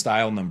color and the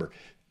style number.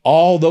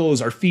 All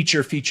those are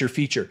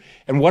feature.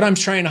 And what I'm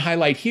trying to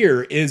highlight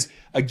here is,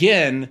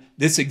 again,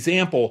 this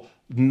example,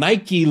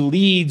 Nike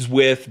leads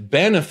with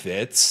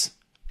benefits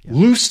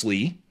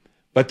loosely,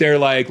 but they're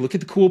like, look at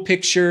the cool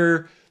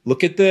picture,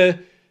 look at the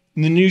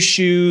new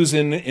shoes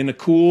in a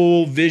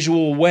cool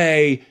visual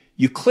way.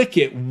 You click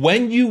it.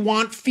 When you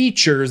want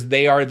features,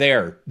 they are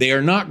there. They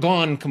are not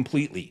gone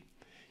completely.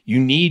 You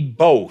need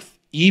both,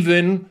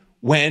 even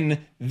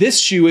when this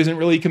shoe isn't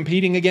really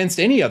competing against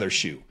any other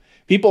shoe.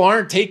 People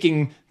aren't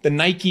taking the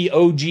Nike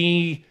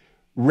OG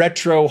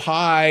Retro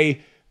High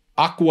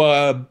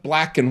aqua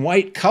black and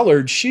white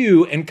colored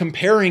shoe and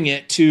comparing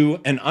it to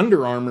an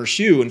Under Armour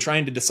shoe and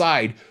trying to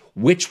decide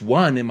which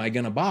one am I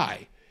going to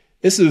buy.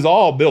 This is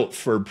all built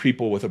for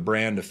people with a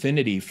brand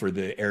affinity for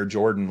the Air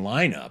Jordan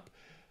lineup.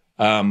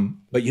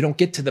 But you don't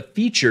get to the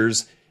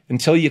features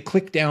until you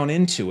click down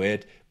into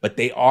it, but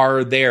they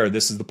are there.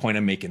 This is the point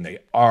I'm making. They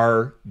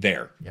are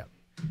there.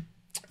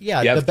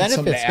 Yeah, the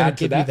benefit's going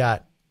to give you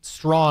that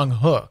strong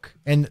hook.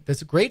 And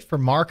that's great for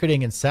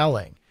marketing and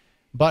selling.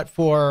 But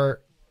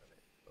for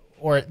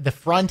the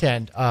front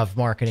end of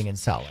marketing and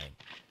selling,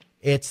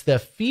 it's the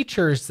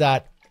features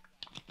that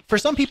for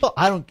some people,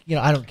 I don't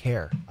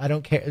care. I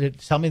don't care.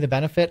 Tell me the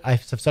benefit. I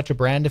have such a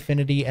brand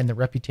affinity and the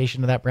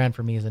reputation of that brand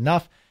for me is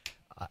enough.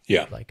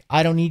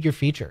 I don't need your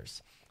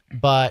features.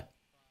 But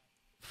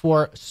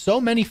for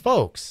so many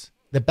folks,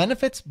 the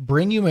benefits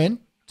bring you in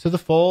to the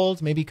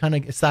fold. Maybe kind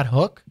of it's that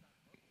hook.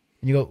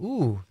 And you go,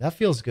 ooh, that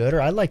feels good,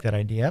 or I like that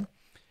idea.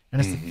 And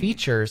it's the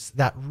features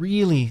that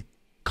really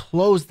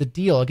close the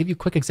deal. I'll give you a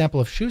quick example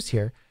of shoes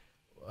here.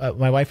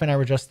 My wife and I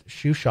were just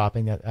shoe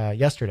shopping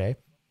yesterday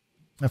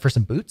for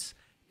some boots.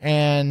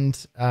 And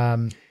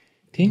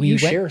Didn't you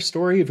share a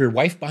story of your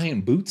wife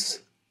buying boots?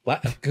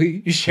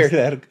 You shared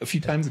that a few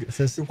times ago.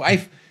 Your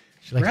wife,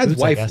 Brad's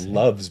wife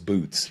loves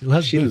boots.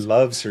 She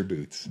loves her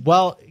boots.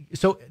 Well,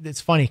 so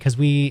it's funny because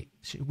we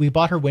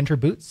bought her winter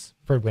boots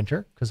for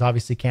winter because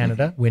obviously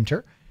Canada,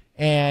 winter.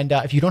 And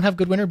if you don't have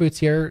good winter boots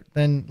here,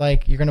 then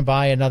like you're going to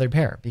buy another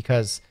pair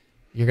because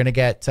you're going to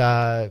get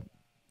a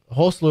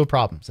whole slew of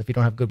problems if you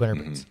don't have good winter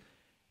boots.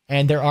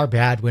 And there are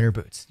bad winter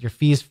boots. Your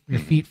feet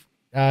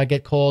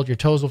get cold, your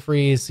toes will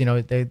freeze,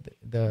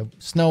 the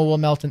snow will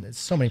melt, and there's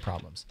so many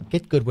problems.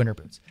 Get good winter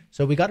boots.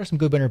 So we got her some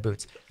good winter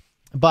boots.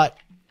 But,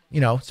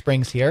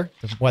 spring's here,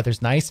 the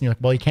weather's nice, and you're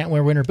like, well, you can't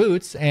wear winter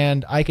boots,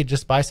 and I could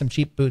just buy some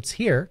cheap boots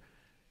here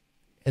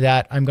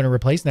that I'm going to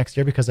replace next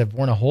year because I've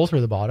worn a hole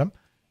through the bottom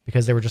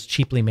because they were just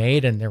cheaply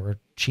made and they were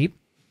cheap.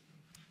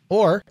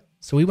 So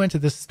we went to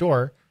this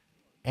store,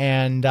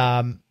 and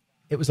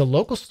it was a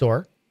local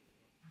store,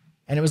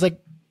 and it was like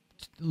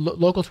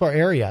local to our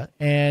area,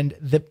 and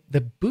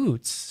the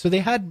boots, so they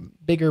had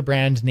bigger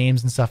brand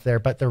names and stuff there,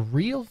 but the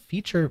real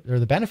feature or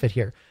the benefit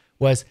here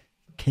was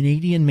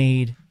Canadian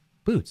made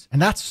boots,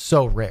 and that's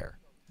so rare,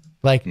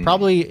 like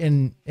probably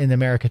in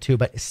America too,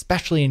 but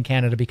especially in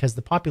Canada because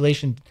the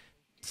population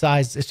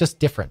size is just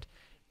different.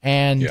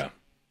 And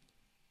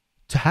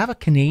to have a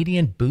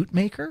Canadian boot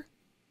maker,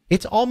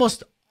 it's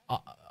almost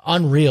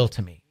unreal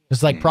to me.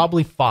 There's like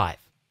probably 5,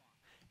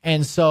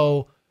 and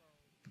so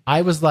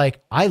I was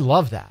like, I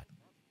love that.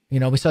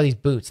 We saw these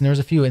boots, and there was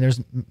a few, and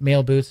there's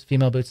male boots,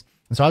 female boots.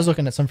 And so I was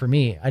looking at some for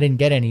me. I didn't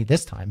get any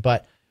this time,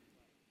 but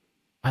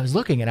I was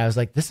looking and I was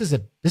like, this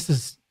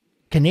is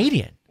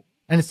Canadian.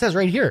 And it says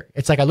right here,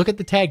 it's like, I look at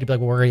the tag to be like,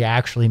 well, where are you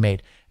actually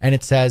made? And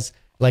it says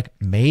like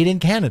made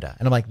in Canada.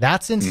 And I'm like,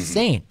 that's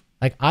insane.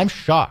 Like I'm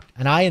shocked.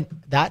 And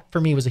that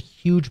for me was a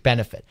huge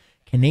benefit.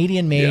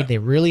 Canadian made, they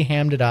really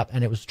hammed it up,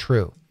 and it was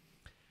true.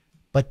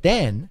 But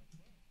then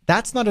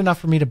that's not enough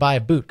for me to buy a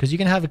boot because you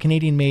can have a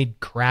Canadian made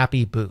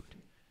crappy boot.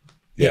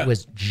 It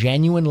was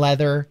genuine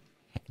leather,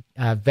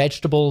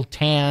 vegetable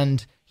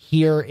tanned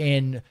here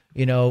in,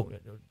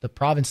 the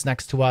province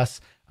next to us,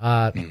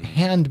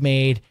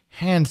 handmade,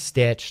 hand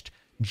stitched,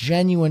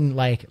 genuine,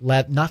 like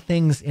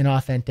nothing's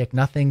inauthentic,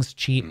 nothing's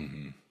cheap.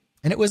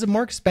 And it was a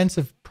more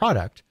expensive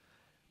product,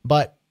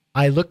 but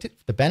I looked at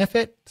the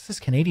benefit. This is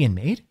Canadian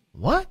made.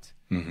 What?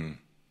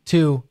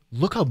 To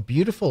look how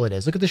beautiful it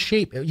is. Look at the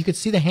shape. You could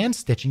see the hand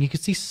stitching. You could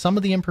see some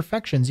of the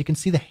imperfections. You can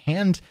see the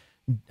hand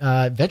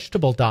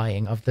vegetable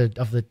dyeing of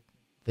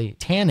the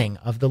tanning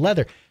of the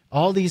leather,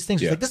 all these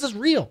things. Like, this is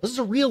real. This is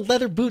a real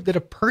leather boot that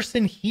a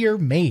person here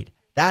made.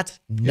 That's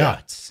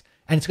nuts.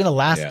 And it's going to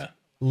last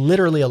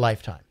literally a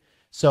lifetime.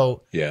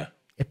 So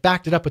it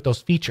backed it up with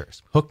those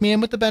features, hooked me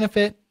in with the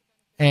benefit,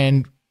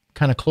 and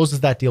kind of closes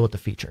that deal with the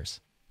features.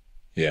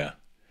 You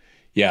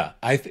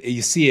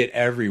see it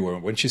everywhere.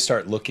 Once you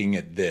start looking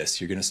at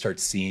this, you're going to start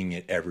seeing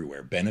it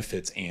everywhere,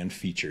 benefits and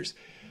features.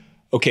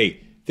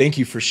 Okay. Thank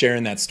you for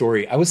sharing that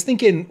story. I was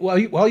thinking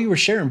while you were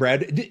sharing,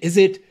 Brad,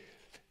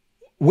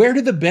 where do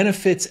the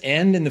benefits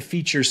end and the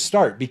features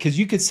start? Because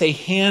you could say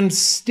hand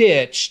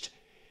stitched.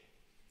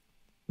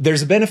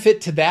 There's a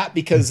benefit to that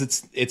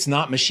because it's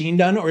not machine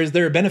done, or is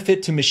there a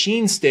benefit to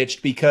machine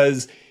stitched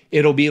because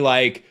it'll be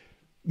like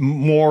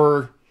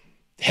more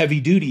heavy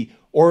duty,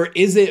 or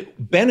is it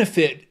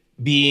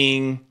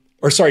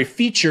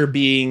feature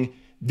being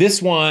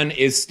this one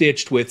is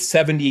stitched with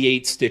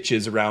 78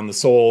 stitches around the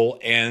sole,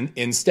 and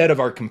instead of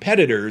our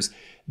competitors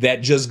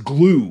that just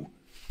glue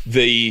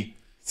the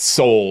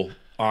sole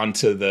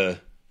onto the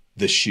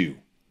shoe.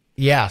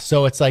 Yeah,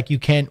 so it's like you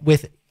can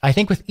I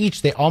think with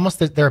each they're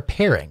a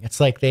pairing. It's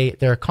like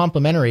they're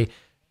complementary.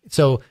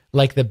 So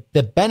like the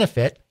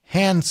benefit,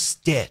 hand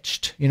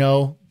stitched,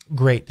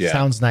 great,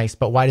 sounds nice,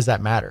 but why does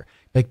that matter?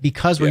 Like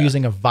because we're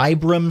using a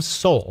Vibram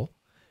sole.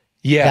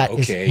 That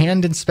is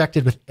hand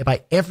inspected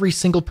by every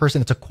single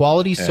person. It's a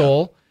quality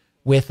sole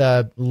with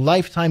a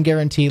lifetime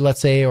guarantee, let's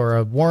say, or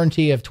a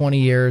warranty of 20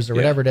 years or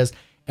whatever it is.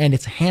 And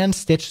it's hand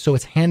stitched, so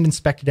it's hand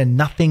inspected, and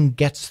nothing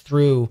gets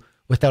through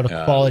without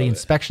a quality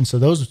inspection. So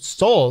those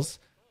soles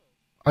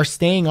are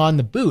staying on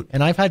the boot.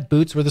 And I've had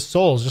boots where the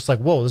sole's just like,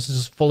 whoa, this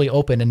is fully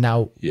open, and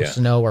now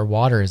snow or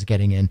water is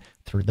getting in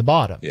through the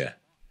bottom.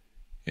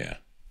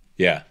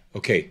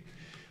 Okay.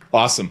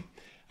 Awesome.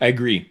 I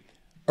agree.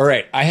 All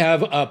right, I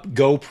have up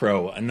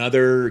GoPro,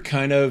 another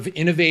kind of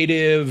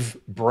innovative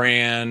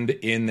brand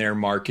in their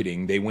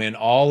marketing. They went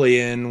all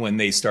in when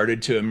they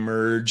started to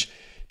emerge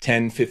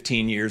 10,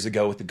 15 years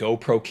ago with the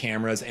GoPro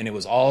cameras, and it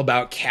was all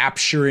about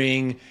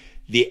capturing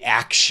the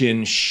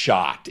action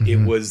shot.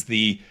 It was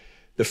the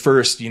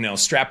first,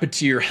 strap it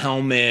to your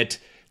helmet,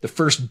 the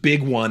first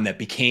big one that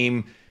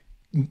became,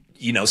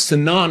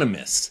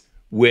 synonymous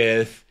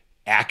with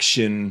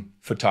action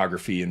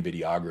photography and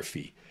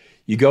videography.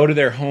 You go to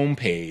their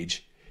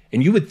homepage,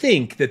 and you would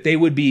think that they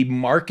would be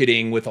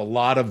marketing with a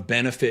lot of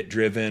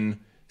benefit-driven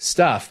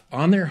stuff.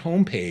 On their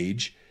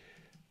homepage,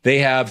 they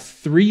have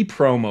 3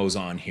 promos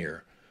on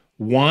here.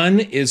 One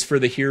is for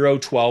the Hero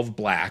 12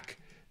 Black.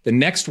 The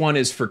next one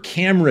is for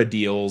camera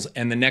deals,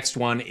 and the next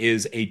one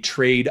is a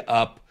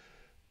trade-up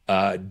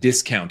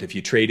discount if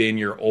you trade in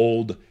your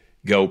old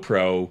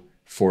GoPro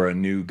for a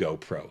new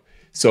GoPro.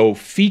 So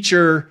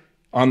feature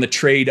on the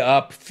trade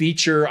up,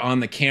 feature on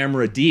the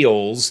camera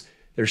deals.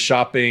 They're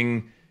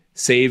shopping,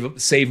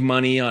 save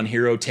money on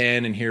Hero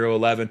 10 and Hero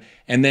 11.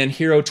 And then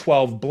Hero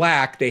 12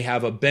 Black, they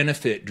have a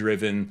benefit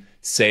driven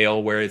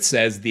sale where it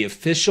says the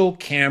official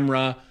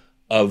camera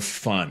of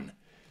fun.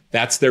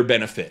 That's their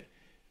benefit.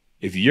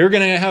 If you're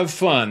going to have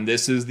fun,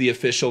 this is the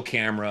official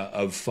camera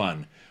of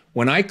fun.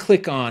 When I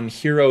click on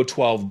Hero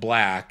 12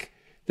 Black,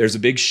 there's a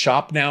big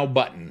shop now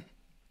button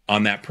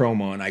on that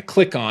promo, and I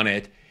click on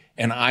it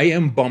and I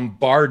am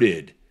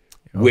bombarded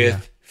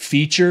with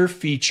feature.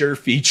 They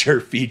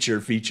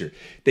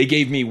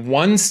gave me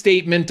one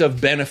statement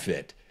of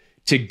benefit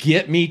to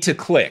get me to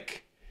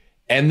click.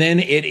 And then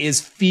it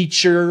is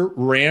feature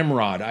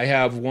ramrod. I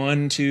have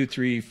 1, 2,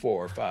 3,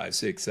 4, 5,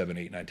 6, 7,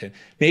 8, 9, 10,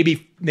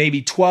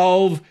 maybe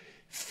 12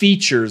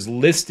 features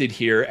listed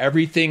here.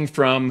 Everything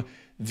from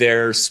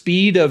their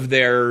speed of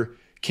their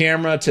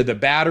camera to the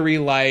battery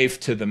life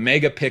to the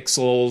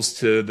megapixels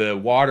to the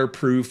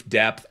waterproof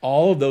depth.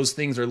 All of those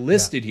things are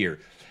listed here.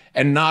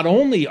 And not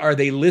only are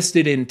they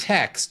listed in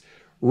text,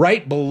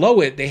 right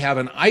below it, they have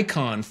an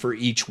icon for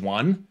each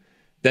one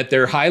that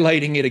they're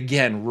highlighting it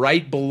again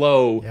right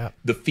below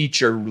the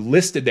feature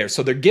listed there.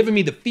 So they're giving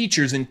me the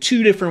features in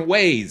two different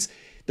ways.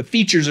 The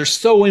features are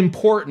so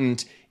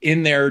important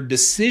in their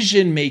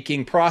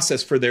decision-making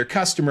process for their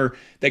customer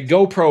that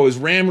GoPro is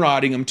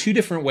ramrodding them two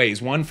different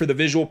ways, one for the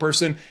visual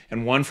person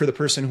and one for the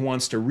person who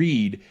wants to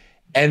read.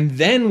 And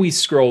then we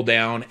scroll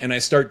down and I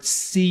start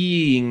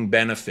seeing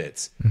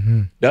benefits.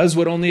 Does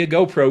what only a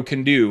GoPro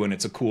can do, and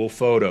it's a cool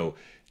photo.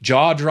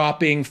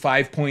 Jaw-dropping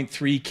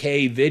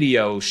 5.3K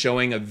video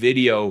showing a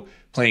video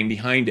playing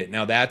behind it.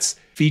 Now that's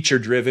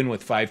feature-driven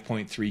with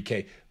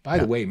 5.3K. By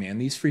the way, man,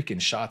 these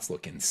freaking shots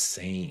look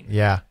insane.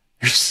 Yeah.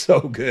 They're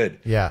so good.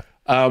 Yeah.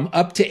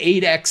 Up to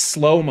 8x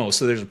slow-mo,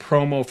 so there's a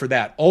promo for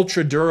that.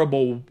 Ultra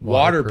durable,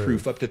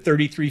 waterproof up to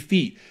 33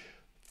 feet.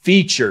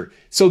 Feature.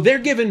 So they're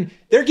giving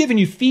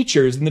you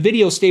features in the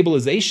video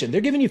stabilization. They're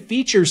giving you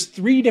features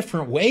 3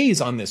 different ways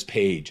on this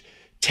page.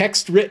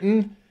 Text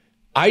written,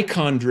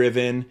 icon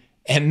driven,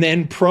 and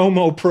then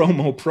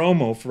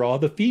promo for all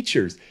the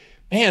features.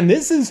 Man,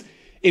 this is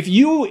if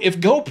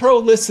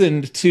GoPro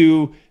listened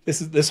to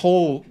this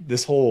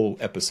whole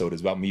episode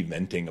is about me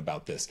venting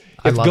about this.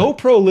 If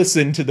GoPro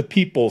listened to the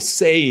people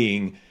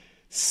saying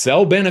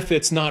sell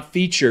benefits, not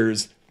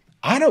features,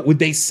 would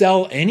they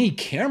sell any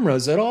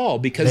cameras at all?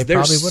 Because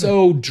they're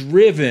so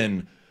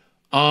driven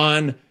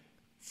on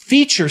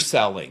feature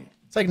selling.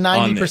 It's like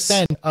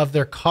 90% of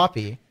their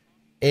copy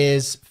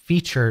is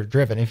feature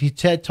driven. If you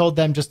told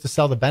them just to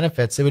sell the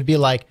benefits, it would be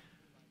like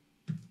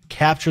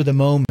capture the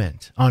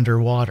moment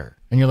underwater.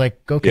 And you're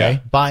like,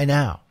 okay, buy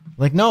now.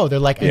 Like, no, they're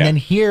like, and then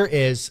here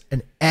is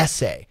an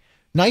essay.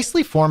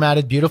 Nicely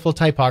formatted, beautiful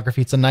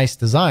typography. It's a nice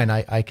design,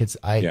 I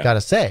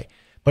gotta say.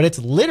 But it's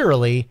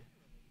literally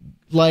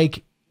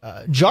like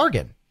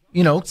jargon,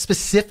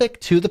 specific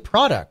to the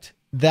product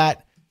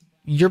that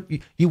you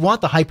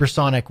want the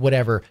hypersonic,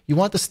 whatever. You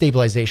want the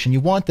stabilization.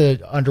 You want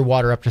the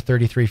underwater up to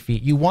 33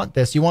 feet. You want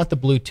this. You want the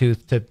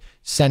Bluetooth to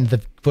send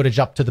the footage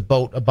up to the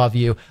boat above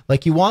you.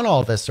 Like you want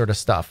all this sort of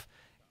stuff.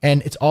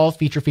 And it's all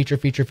feature.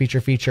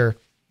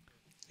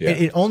 Yeah.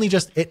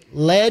 It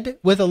led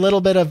with a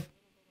little bit of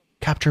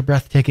capture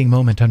breathtaking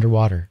moment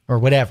underwater or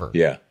whatever.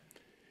 Yeah.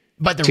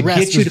 But the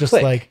rest was just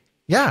like,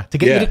 to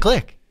get you to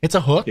click. It's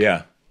a hook.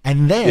 Yeah.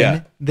 And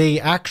then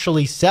they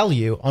actually sell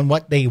you on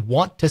what they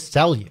want to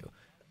sell you,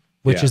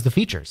 which is the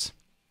features.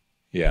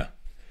 Yeah.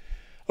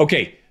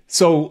 Okay.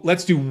 So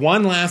let's do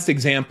one last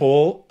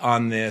example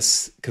on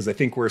this, because I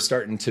think we're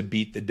starting to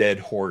beat the dead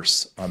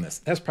horse on this.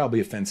 That's probably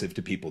offensive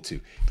to people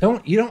too.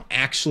 You don't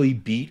actually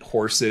beat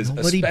horses,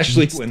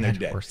 especially when they're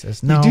dead.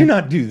 Horses. No. You do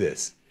not do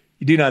this.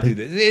 You do not do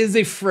this. It is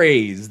a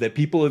phrase that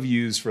people have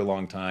used for a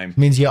long time. It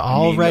means you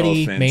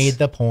already made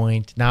the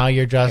point. Now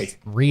you're just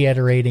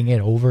reiterating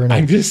it over and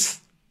over. I'm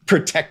just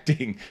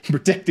protecting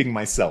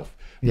myself.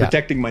 Yeah.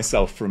 Protecting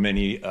myself from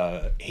any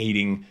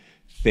hating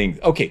things.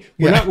 Okay,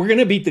 we're going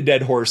to beat the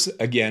dead horse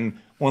again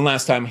one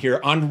last time here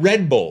on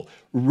Red Bull.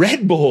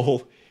 Red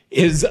Bull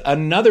is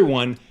another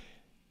one.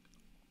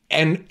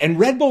 And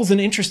Red Bull's an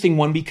interesting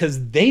one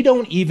because they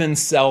don't even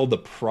sell the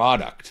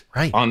product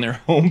on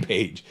their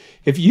homepage.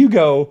 If you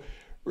go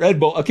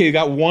Red Bull, okay, you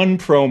got one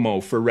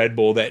promo for Red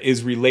Bull that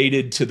is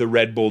related to the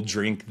Red Bull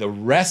drink. The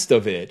rest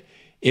of it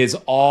is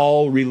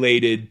all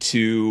related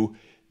to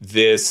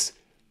this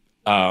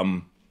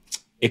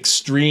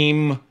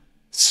extreme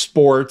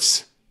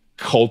sports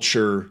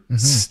culture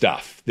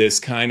stuff, this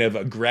kind of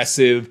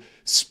aggressive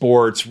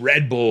sports.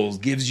 Red Bulls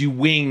gives you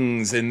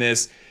wings and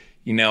this,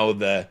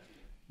 the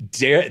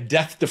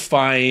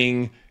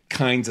death-defying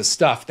kinds of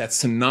stuff that's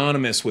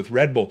synonymous with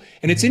Red Bull.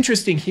 And it's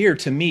interesting here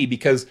to me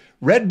because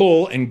Red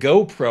Bull and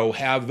GoPro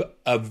have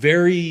a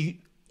very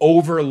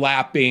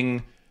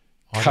overlapping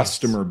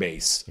customer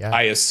base,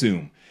 I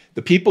assume.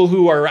 The people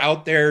who are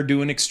out there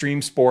doing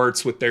extreme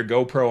sports with their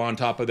GoPro on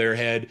top of their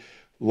head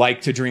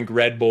like to drink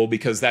Red Bull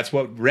because that's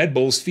what Red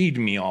Bulls feed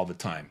me all the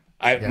time.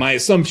 My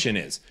assumption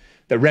is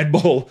that Red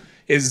Bull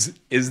is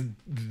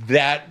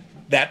that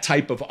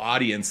type of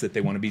audience that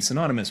they want to be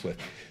synonymous with.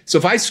 So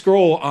if I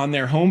scroll on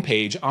their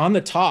homepage, on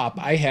the top,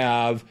 I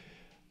have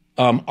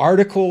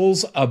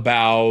articles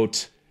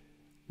about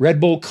Red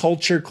Bull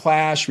Culture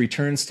Clash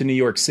returns to New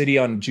York City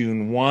on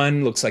June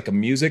 1. Looks like a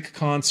music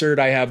concert.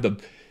 I have the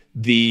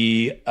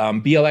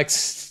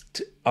BLX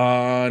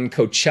on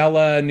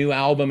Coachella, new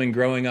album, and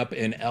growing up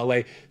in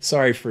LA.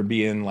 Sorry for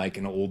being like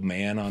an old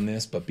man on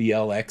this, but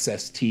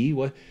BLXST,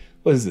 what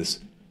is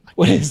this?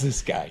 What is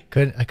this guy? I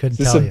couldn't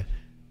tell you.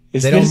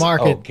 They don't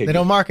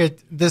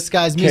market this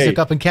guy's music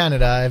up in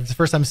Canada. It's the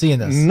first time seeing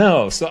this.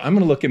 No, so I'm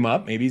going to look him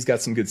up. Maybe he's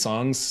got some good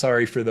songs.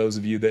 Sorry for those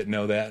of you that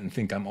know that and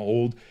think I'm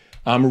old.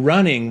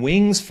 Running,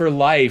 Wings for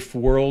Life,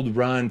 World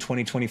Run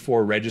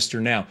 2024,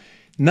 register now.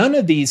 None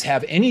of these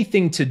have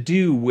anything to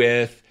do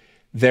with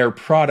their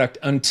product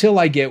until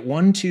I get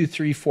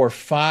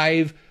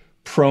 5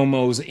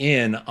 promos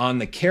in on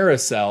the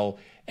carousel,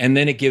 and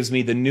then it gives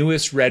me the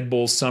newest Red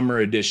Bull Summer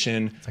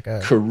Edition,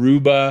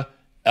 Karuba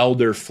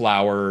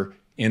Elderflower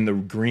in the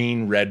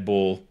green Red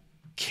Bull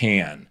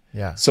can.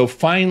 Yeah. So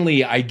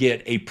finally I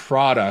get a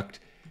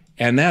product,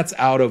 and that's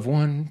out of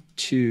 7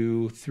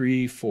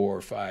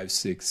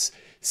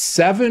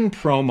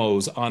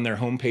 promos on their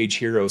homepage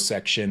hero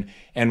section,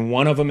 and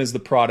one of them is the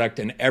product,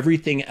 and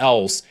everything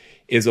else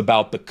is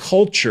about the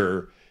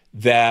culture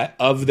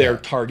of their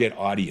target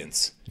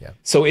audience. Yeah.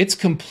 So it's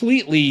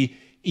completely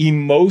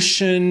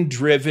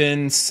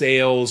emotion-driven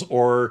sales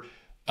or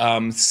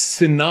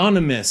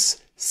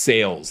synonymous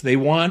sales. They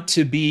want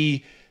to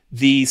be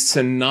the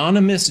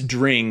synonymous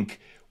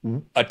drink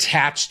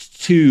attached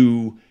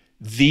to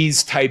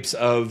these types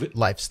of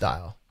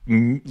lifestyle.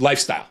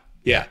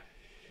 Yeah.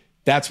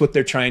 That's what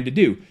they're trying to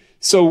do.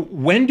 So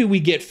when do we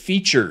get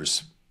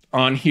features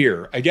on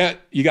here?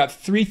 You got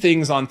 3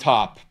 things on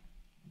top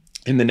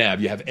in the nav.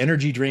 You have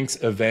energy drinks,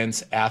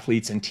 events,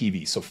 athletes, and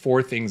TV. So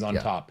 4 things on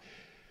top.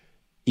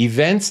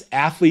 Events,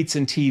 athletes,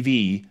 and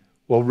TV.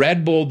 Well,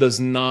 Red Bull does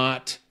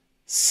not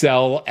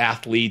sell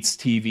athletes,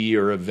 TV,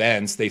 or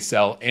events. They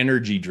sell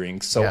energy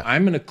drinks. So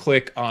I'm going to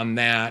click on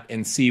that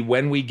and see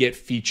when we get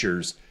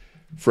features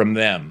from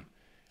them.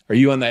 Are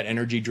you on that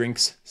energy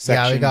drinks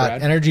section? Yeah, we got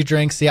Brad? energy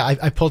drinks. Yeah,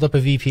 I pulled up a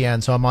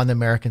VPN, so I'm on the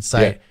American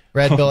site. Yeah.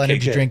 Red Bull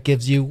energy drink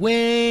gives you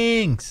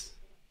wings.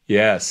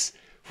 Yes,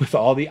 with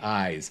all the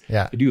eyes.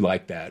 Yeah. I do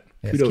like that.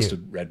 Kudos to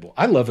Red Bull.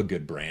 I love a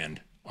good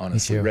brand,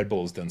 honestly. Red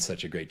Bull has done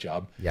such a great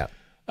job. Yeah.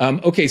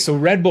 Okay, so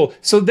Red Bull.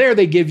 So there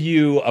they give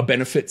you a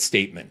benefit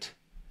statement.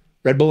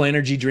 Red Bull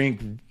energy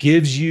drink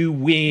gives you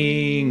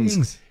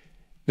wings.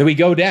 Then we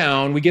go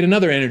down, we get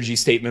another energy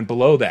statement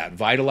below that.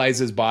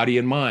 Vitalizes body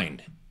and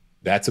mind.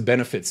 That's a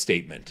benefit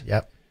statement.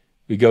 Yep.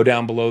 We go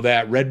down below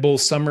that. Red Bull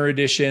Summer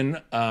Edition,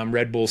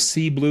 Red Bull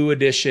Sea Blue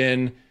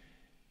Edition.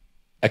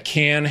 A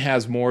can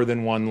has more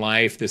than one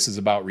life. This is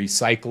about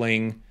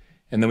recycling.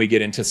 And then we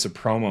get into some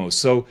promos.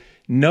 So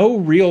no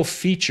real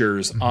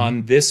features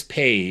on this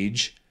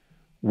page.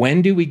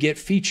 When do we get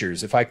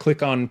features? If I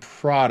click on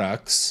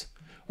products,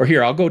 or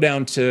here, I'll go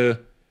down to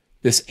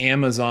this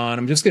Amazon.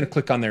 I'm just going to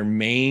click on their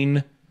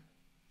main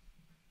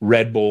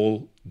Red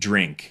Bull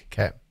drink.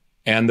 Okay.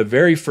 And the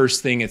very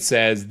first thing it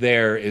says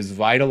there is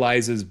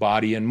vitalizes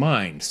body and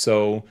mind.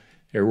 So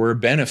there we're a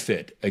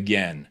benefit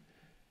again.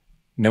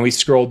 And then we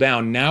scroll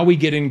down. Now we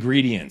get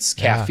ingredients.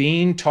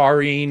 Caffeine,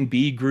 taurine,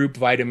 B group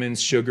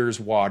vitamins, sugars,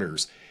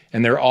 waters.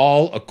 And they're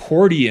all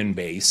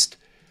accordion-based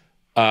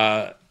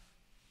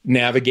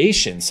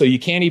navigation. So you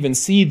can't even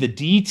see the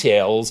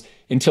details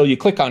until you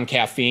click on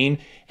caffeine.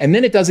 And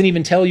then it doesn't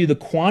even tell you the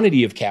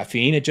quantity of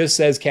caffeine. It just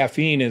says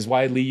caffeine is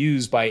widely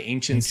used by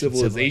ancient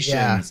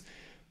civilizations.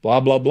 Blah,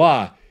 blah,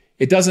 blah.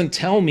 It doesn't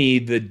tell me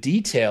the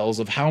details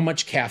of how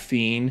much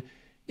caffeine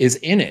is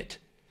in it.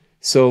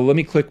 So let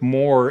me click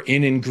more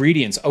in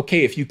ingredients.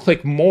 Okay, if you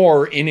click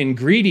more in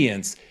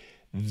ingredients,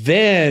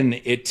 then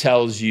it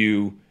tells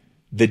you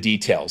the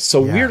details.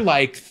 So we're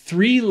like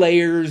 3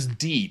 layers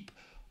deep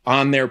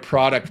on their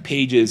product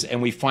pages,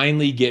 and we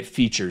finally get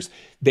features.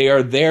 They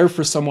are there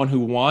for someone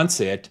who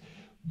wants it,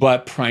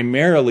 but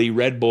primarily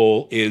Red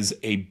Bull is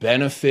a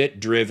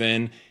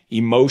benefit-driven,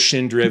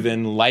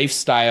 emotion-driven,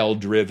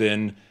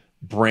 lifestyle-driven,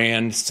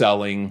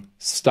 brand-selling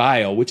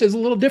style, which is a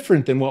little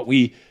different than what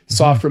we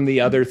saw from the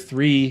other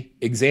 3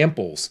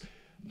 examples.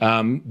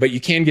 But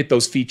you can get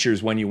those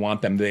features when you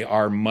want them. They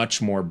are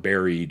much more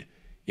buried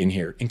in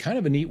here in kind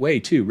of a neat way,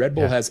 too. Red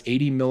Bull has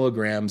 80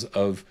 milligrams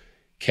of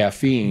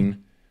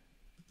caffeine.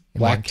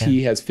 Black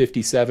tea has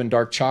 57,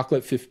 dark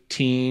chocolate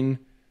 15,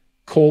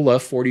 cola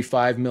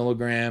 45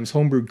 milligrams,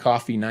 homebrewed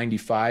coffee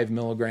 95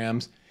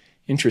 milligrams.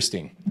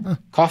 Interesting.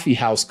 Coffee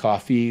house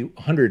coffee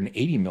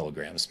 180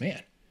 milligrams.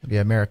 Man, it'd be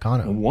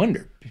Americano. No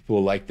wonder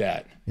people like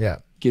that. Yeah.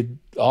 Get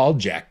all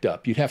jacked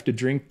up. You'd have to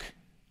drink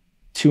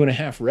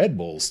 2.5 Red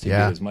Bulls to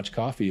get as much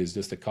coffee as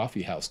just a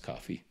coffee house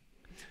coffee.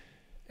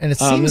 And it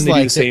seems and they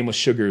like do the same with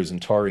sugars and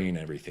taurine and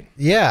everything.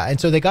 Yeah, and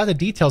so they got the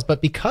details,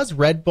 but because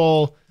Red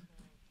Bull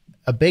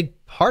a big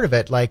part of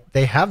it, like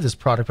they have this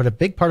product, but a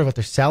big part of what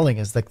they're selling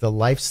is like the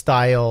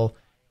lifestyle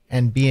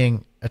and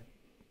being,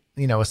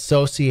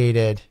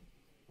 associated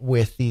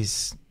with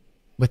this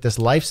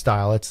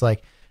lifestyle. It's like,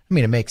 I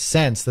mean, it makes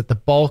sense that the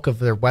bulk of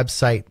their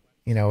website,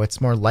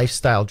 it's more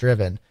lifestyle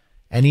driven,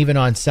 and even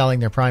on selling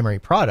their primary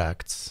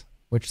products,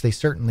 which they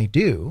certainly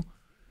do,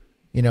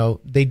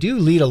 they do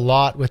lead a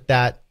lot with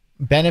that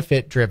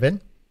benefit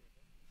driven.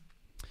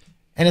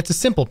 And it's a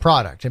simple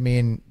product. I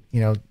mean,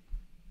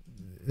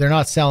 they're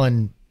not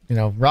selling,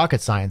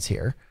 rocket science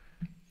here.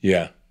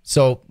 Yeah.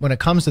 So when it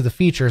comes to the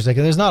features, like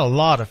there's not a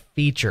lot of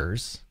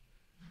features.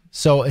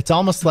 So it's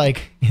almost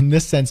like in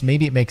this sense,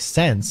 maybe it makes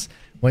sense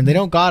when they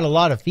don't got a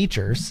lot of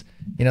features,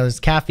 there's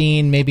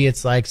caffeine, maybe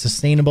it's like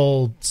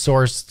sustainable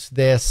sourced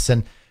this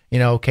and,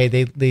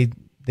 okay,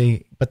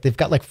 but they've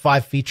got like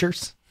 5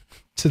 features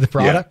to the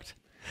product.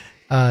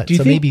 Yeah.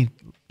 So maybe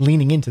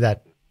leaning into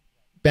that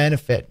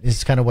benefit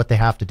is kind of what they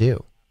have to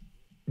do.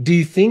 Do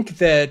you think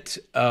that,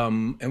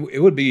 and it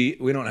would be,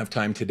 we don't have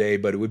time today,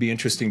 but it would be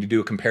interesting to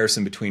do a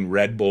comparison between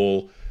Red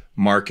Bull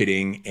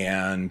marketing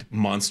and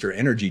Monster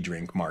energy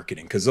drink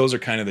marketing, because those are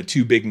kind of the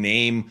 2 big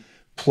name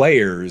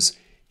players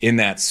in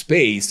that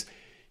space.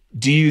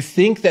 Do you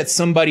think that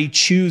somebody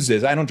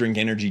chooses, I don't drink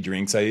energy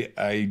drinks,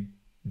 I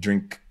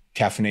drink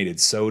caffeinated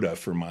soda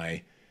for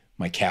my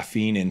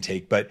caffeine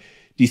intake, but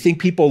do you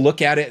think people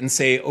look at it and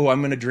say, oh,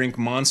 I'm going to drink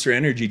Monster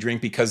energy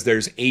drink because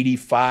there's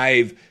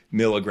 85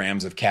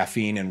 milligrams of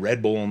caffeine and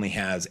Red Bull only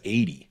has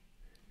 80?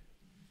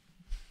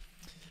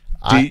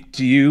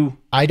 Do you?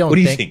 I don't. What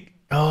do you think?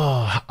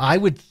 Oh, I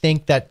would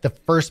think that the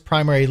first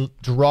primary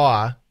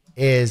draw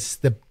is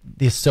the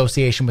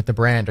association with the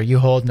brand. Are you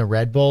holding a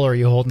Red Bull or are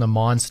you holding a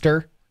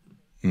Monster?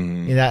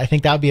 Mm. I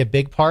think that would be a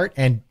big part.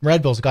 And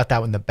Red Bull's got that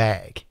one in the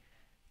bag.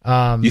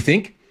 You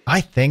think?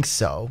 I think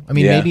so. I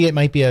mean, maybe it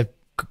might be a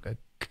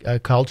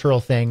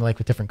cultural thing, like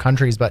with different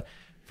countries, but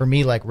for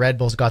me, like Red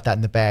Bull's got that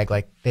in the bag.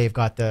 Like they've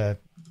got that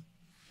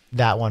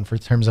one for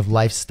terms of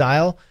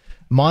lifestyle.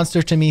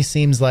 Monster to me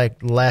seems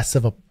like less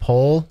of a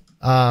pull.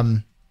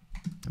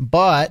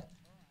 But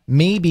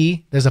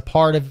maybe there's a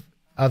part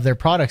of their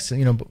products,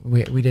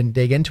 we didn't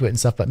dig into it and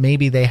stuff, but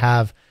maybe they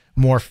have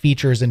more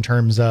features in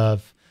terms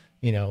of,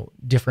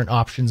 different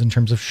options in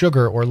terms of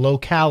sugar or low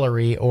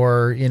calorie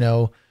or,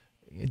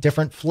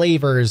 different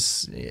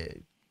flavors,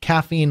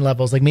 caffeine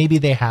levels. Like maybe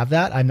they have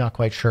that. I'm not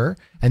quite sure.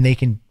 And they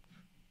can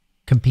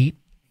compete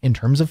in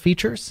terms of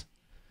features.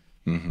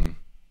 Mm-hmm.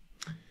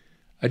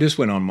 I just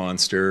went on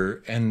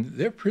Monster, and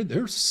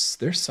their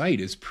site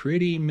is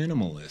pretty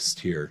minimalist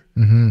here.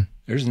 Mm-hmm.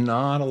 There's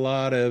not a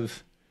lot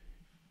of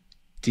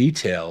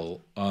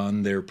detail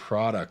on their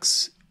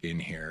products in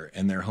here,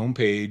 and their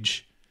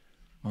homepage,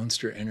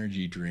 Monster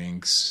energy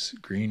drinks,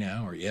 green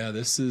hour. Yeah,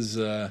 this is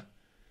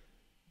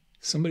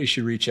somebody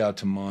should reach out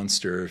to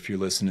Monster if you're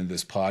listening to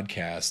this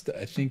podcast.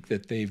 I think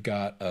that they've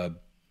got a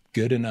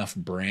good enough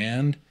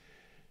brand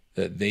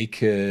that they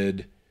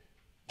could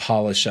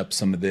polish up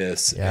some of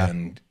this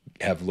and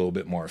have a little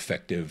bit more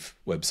effective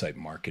website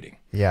marketing.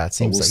 Yeah, it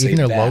seems like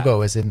even their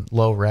logo is in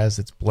low res.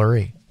 It's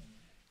blurry.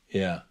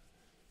 Yeah.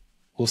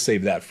 We'll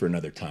save that for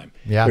another time.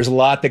 Yeah. There's a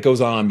lot that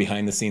goes on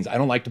behind the scenes. I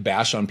don't like to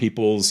bash on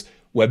people's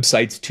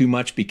websites too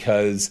much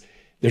because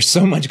there's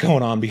so much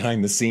going on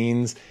behind the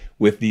scenes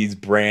with these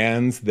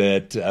brands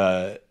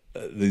that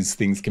these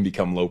things can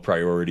become low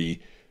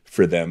priority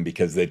for them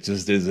because it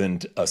just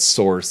isn't a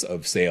source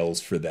of sales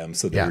for them.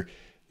 So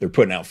they're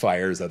putting out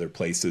fires other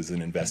places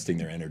and investing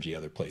their energy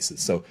other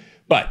places. So,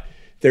 but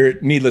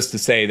needless to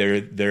say,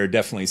 there are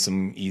definitely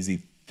some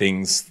easy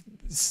things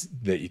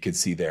that you could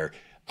see there.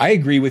 I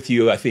agree with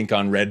you, I think,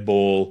 on Red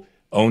Bull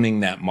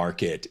owning that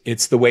market.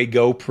 It's the way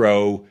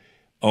GoPro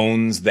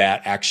owns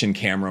that action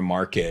camera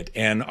market.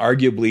 And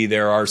arguably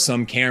there are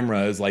some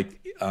cameras like,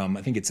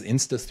 I think it's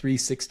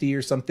Insta360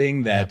 or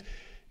something that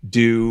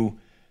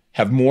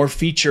have more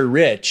feature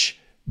rich,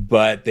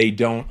 but they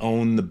don't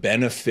own the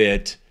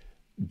benefit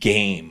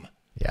game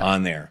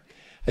on there.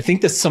 I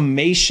think the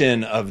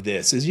summation of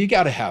this is you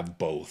got to have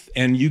both.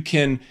 And you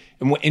can,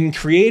 in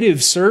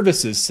creative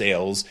services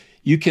sales,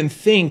 you can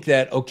think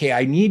that, okay,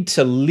 I need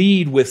to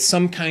lead with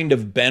some kind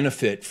of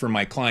benefit for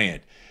my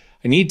client.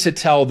 I need to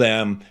tell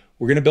them,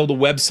 we're going to build a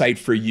website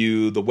for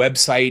you. The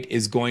website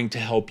is going to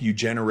help you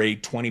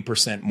generate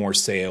 20% more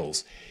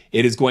sales.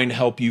 It is going to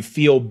help you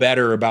feel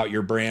better about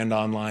your brand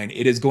online.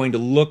 It is going to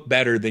look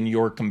better than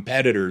your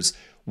competitors'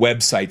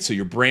 website. So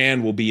your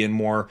brand will be in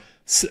more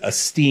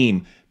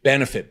esteem,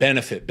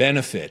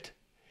 benefit.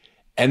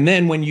 And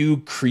then when you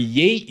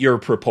create your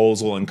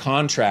proposal and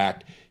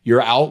contract,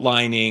 you're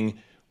outlining,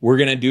 we're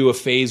going to do a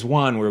phase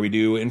 1 where we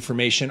do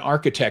information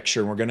architecture.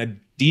 And we're going to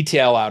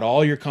detail out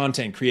all your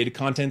content, create a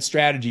content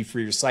strategy for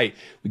your site.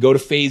 We go to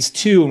phase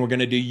 2 and we're going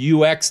to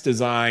do UX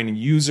design and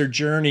user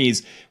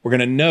journeys. We're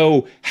going to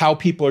know how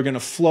people are going to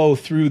flow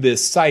through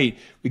this site.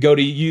 We go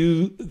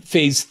to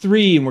phase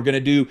 3 and we're going to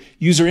do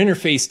user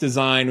interface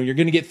design, and you're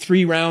going to get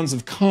 3 rounds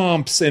of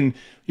comps, and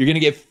You're going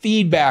to get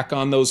feedback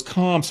on those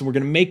comps, and we're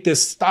going to make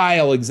this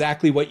style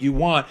exactly what you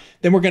want.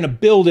 Then we're going to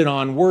build it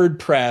on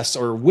WordPress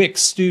or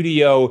Wix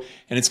Studio,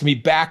 and it's going to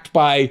be backed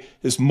by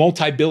this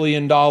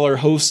multi-billion-dollar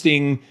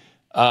hosting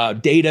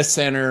data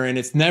center, and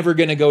it's never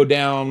going to go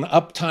down.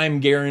 Uptime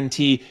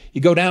guarantee.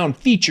 You go down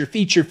feature,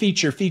 feature,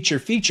 feature, feature,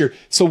 feature.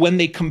 So when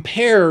they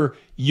compare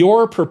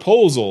your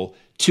proposal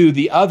to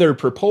the other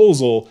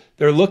proposal,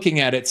 they're looking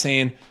at it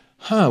saying,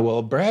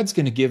 well, Brad's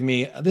going to give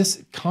me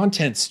this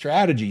content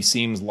strategy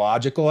seems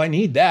logical. I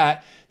need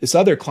that. This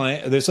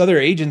other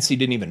agency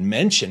didn't even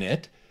mention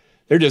it.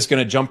 They're just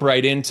going to jump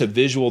right into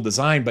visual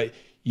design. But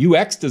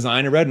UX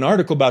design, I read an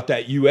article about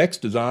that UX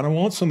design. I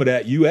want some of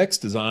that UX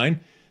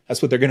design.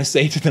 That's what they're going to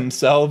say to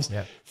themselves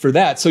for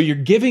that. So you're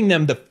giving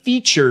them the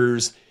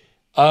features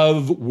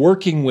of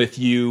working with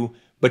you,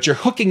 but you're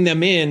hooking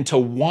them in to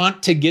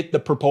want to get the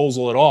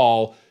proposal at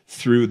all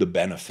through the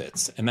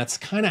benefits. And that's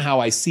kind of how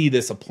I see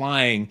this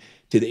applying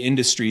to the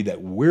industry that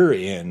we're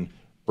in.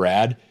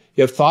 Brad,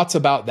 you have thoughts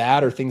about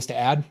that or things to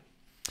add?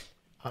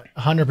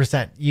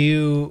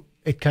 100%.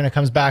 It kind of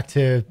comes back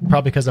to,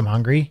 probably because I'm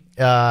hungry,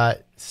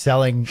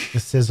 selling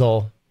the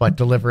sizzle, but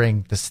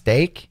delivering the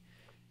steak.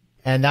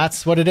 And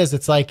that's what it is.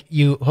 It's like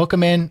you hook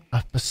them in,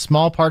 a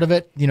small part of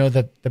it,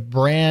 the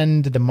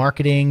brand, the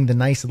marketing, the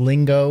nice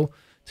lingo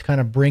to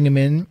kind of bring them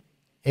in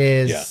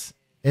is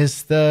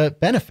the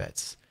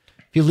benefits.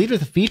 If you lead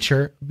with a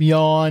feature,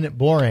 beyond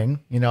boring,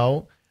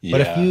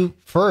 but if you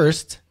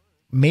first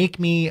make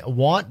me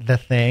want the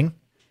thing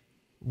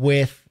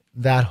with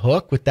that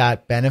hook, with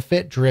that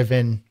benefit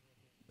driven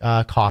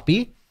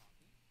copy,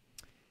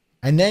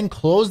 and then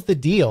close the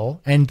deal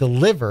and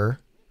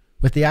deliver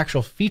with the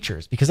actual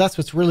features, because that's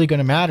what's really going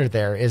to matter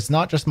there, is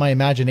not just my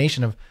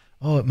imagination of,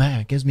 oh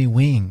man, it gives me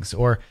wings,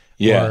 or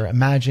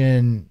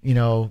imagine,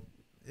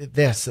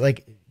 this,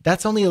 like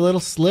that's only a little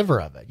sliver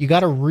of it. You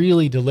got to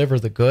really deliver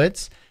the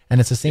goods. And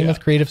it's the same with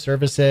creative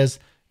services.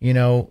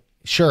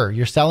 Sure,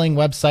 you're selling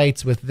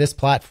websites with this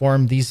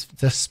platform, the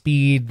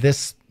speed,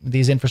 these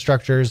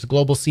infrastructures,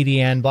 global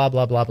CDN, blah,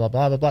 blah, blah, blah,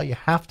 blah, blah, blah. You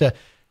have to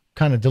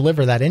kind of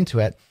deliver that into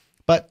it.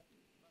 But,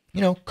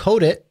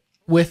 code it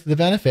with the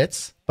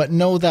benefits, but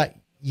know that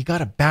you got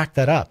to back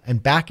that up.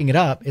 And backing it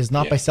up is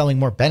not by selling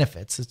more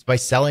benefits. It's by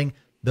selling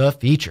the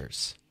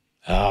features.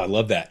 Oh, I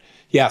love that.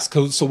 Yes.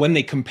 So when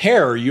they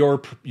compare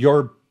your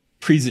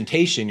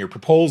presentation, your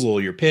proposal,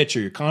 your pitch,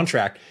 or your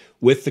contract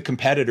with the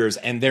competitors,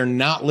 and they're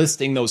not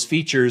listing those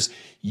features,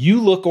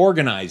 you look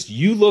organized,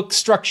 you look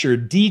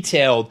structured,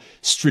 detailed,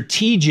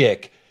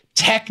 strategic,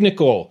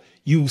 technical.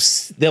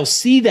 They'll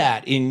see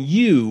that in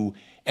you.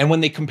 And when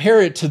they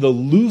compare it to the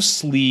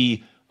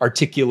loosely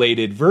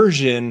articulated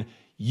version,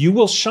 you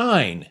will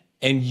shine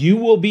and you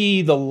will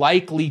be the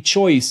likely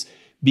choice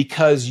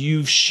because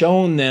you've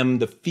shown them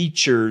the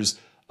features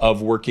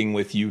of working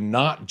with you,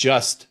 not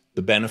just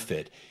the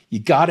benefit. You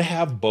got to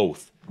have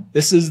both.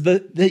 This is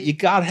you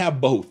got to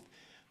have both.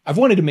 I've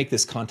wanted to make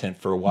this content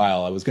for a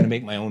while. I was going to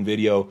make my own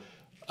video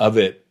of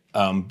it,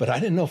 but I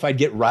didn't know if I'd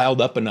get riled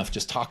up enough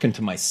just talking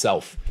to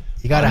myself.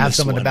 You got to have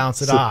someone to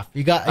bounce it off.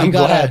 I'm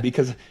glad,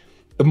 because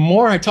the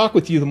more I talk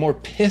with you, the more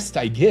pissed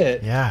I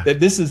get that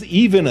this is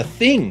even a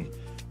thing.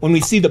 When we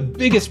see the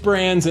biggest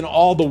brands in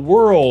all the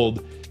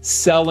world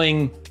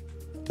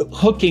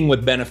hooking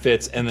with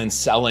benefits and then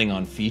selling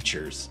on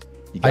features.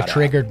 I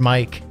triggered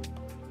Mike.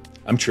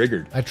 I'm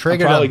triggered. I'm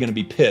probably going to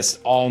be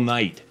pissed all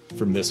night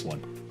from this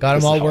one. Got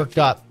them all worked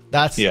up.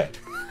 That's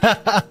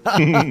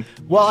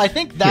Well, I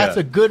think that's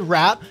a good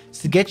wrap, is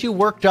to get you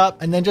worked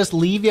up and then just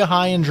leave you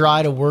high and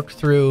dry to work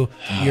through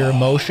your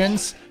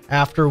emotions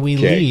after we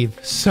leave.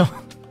 So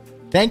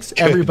thanks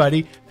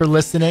everybody for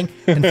listening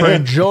and for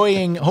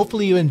enjoying.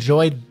 Hopefully you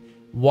enjoyed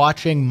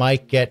watching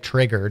Mike get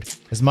triggered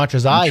as much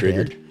as I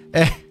did.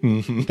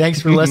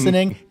 Thanks for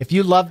listening. If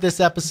you love this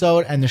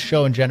episode and the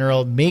show in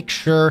general, make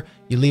sure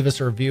you leave us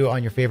a review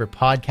on your favorite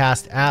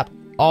podcast app.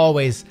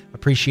 Always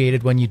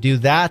appreciated when you do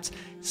that.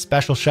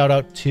 Special shout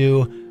out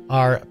to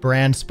our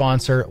brand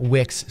sponsor,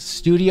 Wix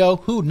Studio,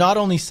 who not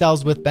only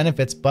sells with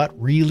benefits, but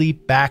really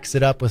backs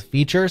it up with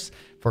features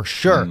for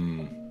sure.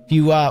 If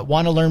you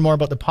want to learn more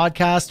about the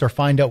podcast or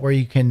find out where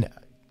you can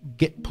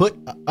put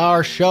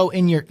our show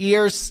in your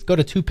ears, go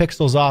to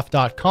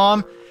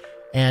 2pixelsoff.com,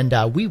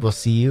 and we will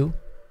see you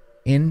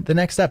in the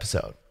next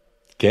episode.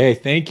 Okay,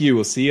 thank you.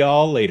 We'll see you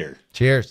all later. Cheers.